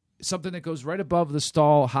something that goes right above the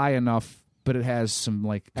stall high enough, but it has some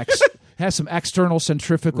like has some external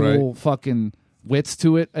centrifugal fucking width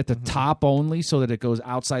to it at the top only, so that it goes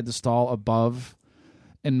outside the stall above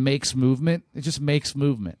and makes movement. It just makes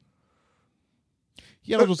movement.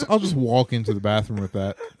 Yeah, I'll just walk into the bathroom with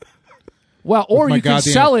that. Well, or my you can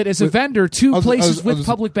goddamn- sell it as a with- vendor to I'll places with just-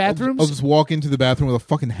 public bathrooms, I'll just walk into the bathroom with a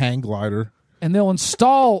fucking hang glider. and they'll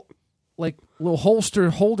install like little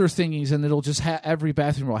holder thingies, and it'll just every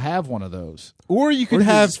bathroom will have one of those. Or you could Or you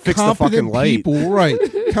have just fix the competent fucking light. people, right?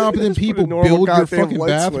 Competent people normal build your goddamn fucking light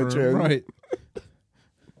bathroom, switch in. right?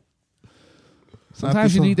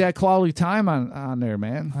 Sometimes you some- need that quality time on there,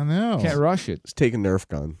 man. I know. Can't rush it. Just take a Nerf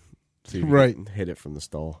gun. See if you Right. can hit it from the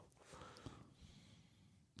stall.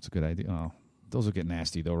 It's a good idea. Oh, those will get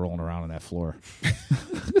nasty though, rolling around on that floor.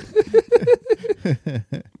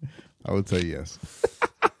 I would say yes.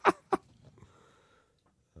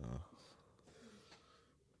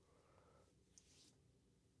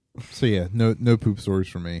 So yeah, no poop stories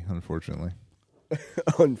for me, unfortunately.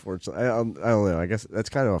 Unfortunately, I don't know. I guess that's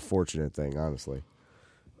kind of a fortunate thing, honestly.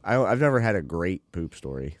 I've never had a great poop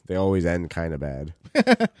story. They always end kind of bad.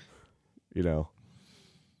 You know,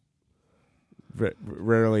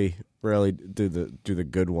 rarely do the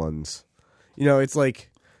good ones. You know, it's like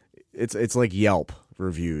Yelp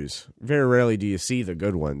reviews. Very rarely do you see the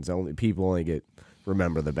good ones. People only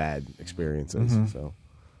remember the bad experiences. So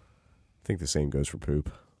I think the same goes for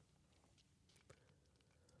poop.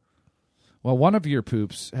 Well, one of your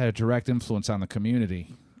poops had a direct influence on the community.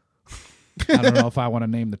 I don't know if I want to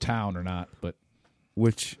name the town or not, but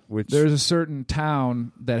Which there's a certain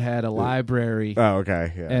town that had a library, oh,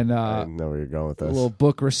 okay, yeah. And, I didn't know where you're going with a this. little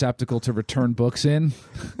book receptacle to return books in.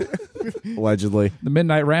 Allegedly. The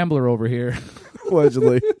Midnight Rambler over here.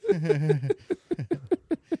 Allegedly. I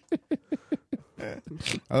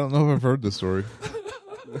don't know if I've heard this story.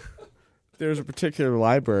 There's a particular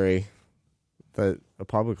library, a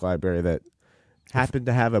public library, that happened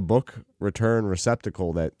to have a book return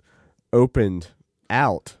receptacle that opened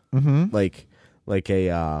out like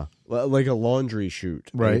a laundry chute,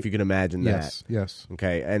 Right. If you can imagine that. Yes.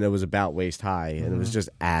 Okay, and it was about waist high, and it was just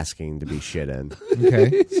asking to be shit in.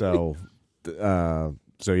 Okay. So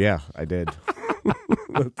yeah, I did.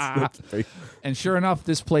 And sure enough,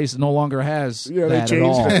 this place no longer has Yeah, that they at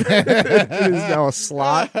all. changed it. It is now a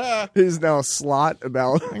slot. It is now a slot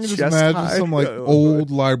about I can just chest imagine high. some like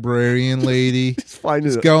old librarian lady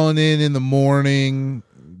finding it. going in the morning,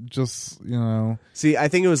 just See, I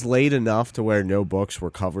think it was late enough to where no books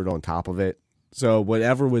were covered on top of it. So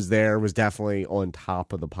whatever was there was definitely on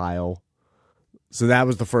top of the pile. So that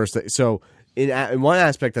was the first thing. So in one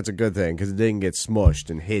aspect, that's a good thing because it didn't get smushed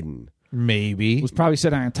and hidden. maybe. It was probably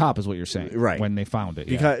sitting on top, is what you're saying, Right. When they found it,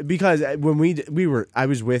 yeah. Because when I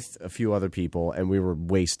was with a few other people and we were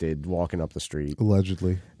wasted walking up the street.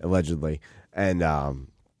 Allegedly. And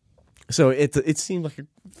so it seemed like a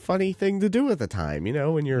funny thing to do at the time,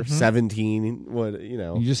 when you're 17,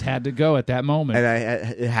 You just had to go at that moment.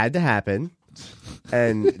 and it had to happen,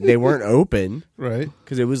 and they weren't open Right.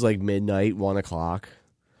 because it was like midnight, 1 o'clock,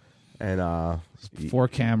 and 4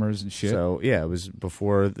 cameras and shit. so yeah, it was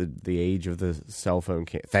before the age of the cell phone.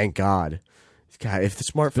 Thank God. God, if the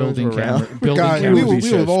smartphones building were around, camera, building God, cameras. we be would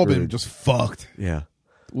have so all been screwed. just fucked. yeah.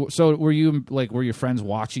 So were your friends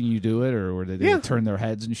watching you do it, or were they turn their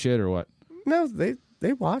heads and shit, or what? No,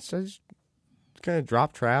 they watched. I just kind of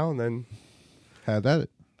dropped trowel and then. Had at it.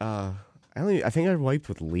 I think I wiped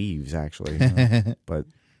with leaves actually, but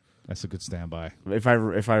That's a good standby. if I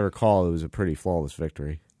recall, it was a pretty flawless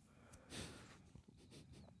victory.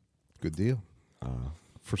 Good deal.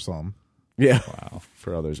 For some. Yeah, wow.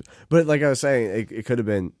 For others, but like I was saying, it could have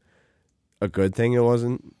been a good thing it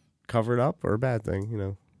wasn't covered up, or a bad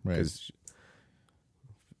thing, Right. because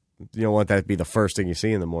you don't want that to be the first thing you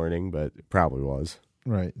see in the morning, but it probably was.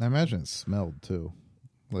 Right. I imagine it smelled too.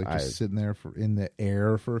 Like just sitting there in the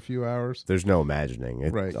air for a few hours. There's no imagining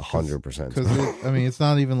it. Right. 100%. Because it's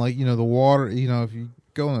not even like, the water, if you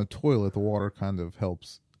go in a toilet, the water kind of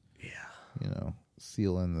helps,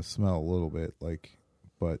 seal in the smell a little bit.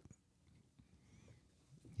 But,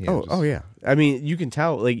 Oh yeah. I mean, you can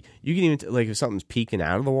tell. Like you can even like if something's peeking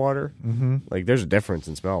out of the water. Mm-hmm. Like there's a difference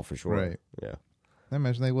in smell for sure. Right. Yeah. I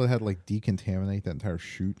imagine they would have had like decontaminate that entire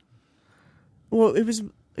chute. Well, it was.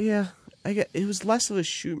 Yeah. I get. It was less of a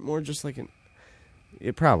shoot, more just like an.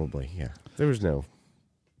 It probably. Yeah. There was no.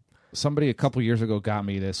 Somebody a couple years ago got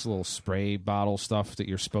me this little spray bottle stuff that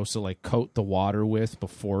you're supposed to like coat the water with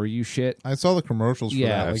before you shit. I saw the commercials for Yeah,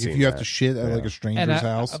 that. I've Like if seen you have that. to shit at like a stranger's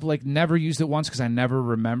house. I've like never used it once because I never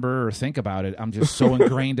remember or think about it. I'm just so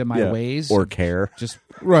ingrained in my Yeah. ways. Or care. Just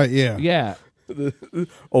Right, yeah. yeah.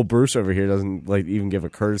 Old Bruce over here doesn't like even give a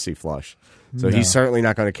courtesy flush, so No. he's certainly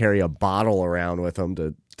not going to carry a bottle around with him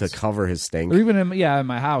to cover his stink. Or even in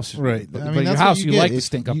my house. Right. But, I but mean, in your that's what house, you get. like to If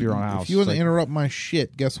stink up your own house. If you want to Like, interrupt my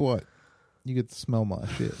shit, guess what? You get to smell my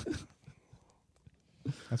shit.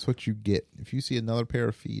 That's what you get. If you see another pair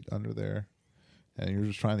of feet under there and you're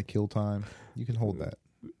just trying to kill time, you can hold that.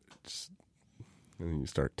 And then you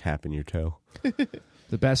start tapping your toe.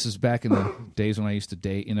 the best is back in the days when I used to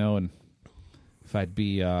date, and if I'd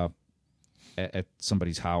be at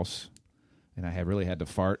somebody's house and I really had to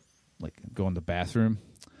fart, like go in the bathroom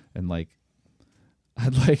and like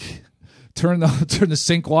I'd like turn the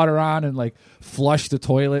sink water on and like flush the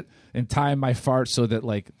toilet and time my fart so that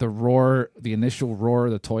like the initial roar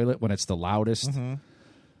of the toilet when it's the loudest,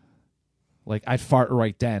 like I'd fart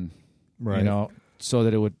right then, Right. so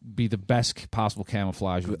that it would be the best possible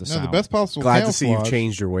camouflage of the sound. The best possible Glad to camouflage. see you've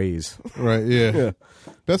changed your ways. Right, yeah.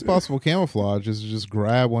 Best possible camouflage is to just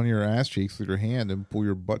grab one of your ass cheeks with your hand and pull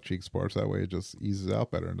your butt cheeks apart. So that way it just eases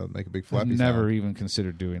out better and doesn't make a big I've flappy never sound. even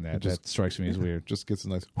considered doing that. just- That strikes me as weird. Just gets a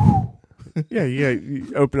nice... Yeah,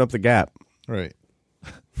 you open up the gap. Right.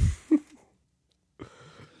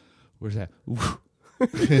 Where's that?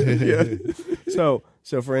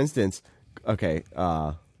 So for instance, okay,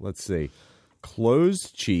 let's see.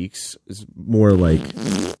 Closed cheeks is more like,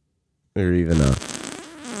 or even a,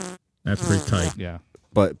 That's pretty tight. Yeah.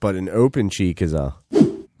 but an open cheek is a.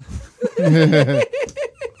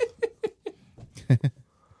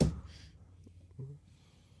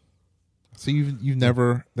 So you've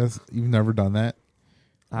never done that?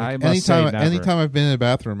 I must say never. Anytime I've been in a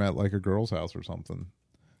bathroom at like a girl's house or something,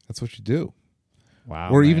 that's what you do. Wow.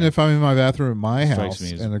 Or even man. if I'm in my bathroom at my Strikes house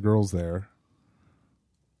me as- and a girl's there,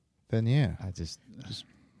 then yeah, I just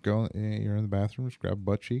go. You're in the bathroom, just grab a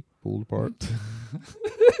butt cheek, pull it apart.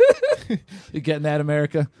 you getting that,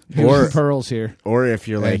 America? Or- pearls here. Or if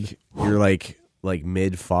you're like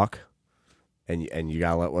mid fuck, and you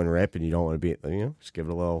gotta let one rip, and you don't want to be, just give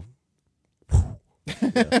it a little.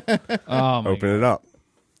 Oh my Open it up.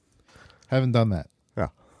 Haven't done that.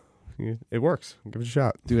 Yeah, it works. Give it a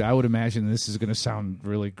shot. Dude, I would imagine this is going to sound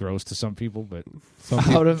really gross to some people, but Some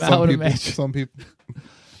I would imagine. Some people.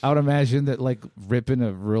 I would imagine that like ripping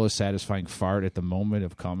a really satisfying fart at the moment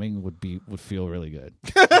of coming would feel really good.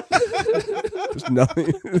 There's nothing.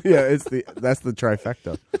 Yeah, that's the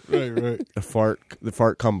trifecta. Right. The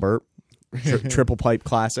fart come burp. Triple pipe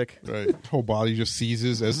classic. Right. Whole body just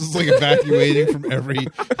seizes as it's like evacuating from every.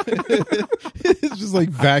 It's just like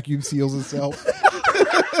vacuum seals itself.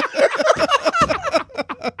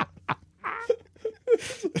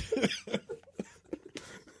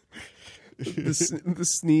 The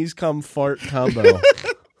sneeze come fart combo.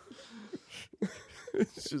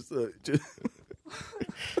 It's just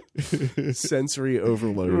sensory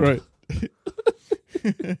overload. Right.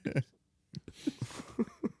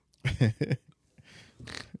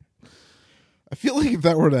 I feel like if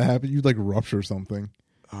that were to happen, you'd like rupture something.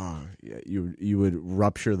 Oh, yeah, you would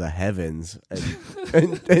rupture the heavens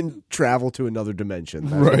and travel to another dimension.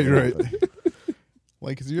 That's what would Right. happen.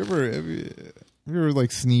 Like, have you ever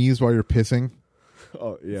like sneeze while you're pissing?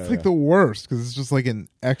 Oh yeah. It's like the worst because it's just like an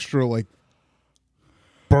extra like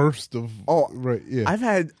burst of. Oh, right. Yeah.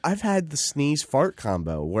 I've had the sneeze fart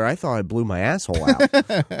combo where I thought I blew my asshole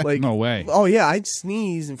out. Like No way. Oh yeah, I'd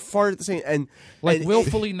sneeze and fart at the same and Like and-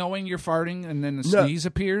 willfully knowing you're farting and then the No. sneeze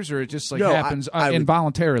appears, or it just like No, happens I would-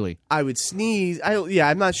 involuntarily. I would sneeze.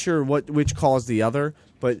 I'm not sure which caused the other,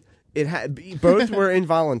 but it both were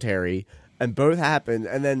involuntary and both happened,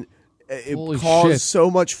 and then it Holy caused shit. so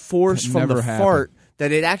much force That from the never happened. fart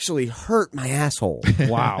that it actually hurt my asshole.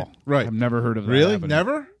 Wow. Right. I've never heard of that. Really? happening.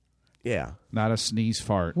 Never? Yeah. Not a sneeze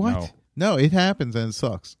fart. What? No. No, it happens and it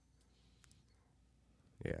sucks.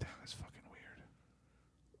 Yeah. That's fucking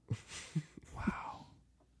weird. Wow.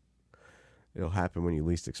 It'll happen when you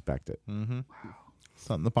least expect it.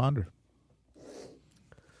 Something to ponder.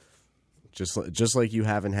 Just like you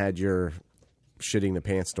haven't had your shitting the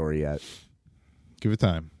pants story yet. Give it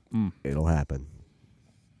time. It'll happen.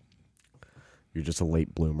 You're just a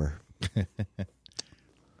late bloomer. This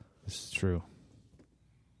is true.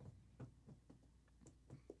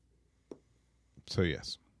 So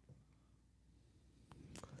yes.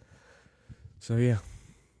 So yeah,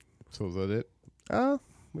 So is that it?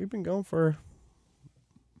 we've been going for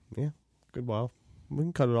good while. We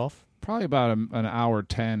can cut it off. Probably about an hour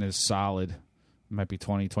 10 is solid. Might be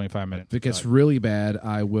 20, 25 minutes. If it gets really bad,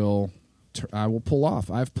 I will pull off.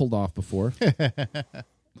 I've pulled off before.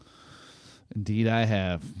 Indeed, I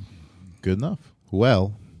have. Good enough.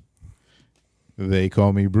 Well, they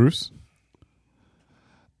call me Bruce.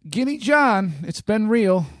 Guinea John, it's been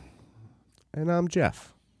real. And I'm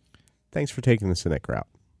Jeff. Thanks for taking the cynic route.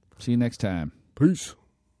 See you next time. Peace.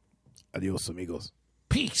 Adios, amigos.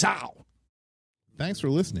 Peace out. Thanks for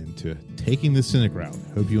listening to Taking the Cynic Route.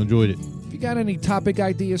 Hope you enjoyed it. If you got any topic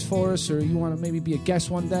ideas for us, or you want to maybe be a guest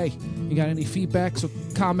one day, you got any feedbacks or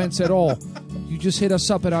comments at all, you just hit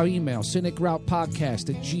us up at our email,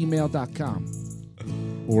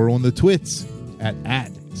 cynicroutepodcast@gmail.com. Or on the twits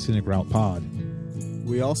at Cynic Route Pod.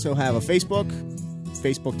 We also have a Facebook,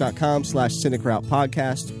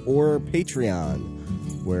 facebook.com/cynicroutepodcast, or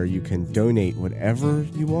Patreon, where you can donate whatever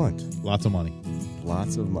you want. Lots of money.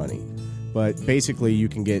 Lots of money. But basically, you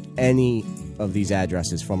can get any of these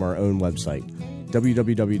addresses from our own website,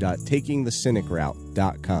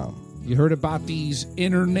 www.takingthecynicroute.com. You heard about these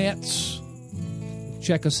internets?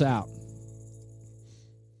 Check us out.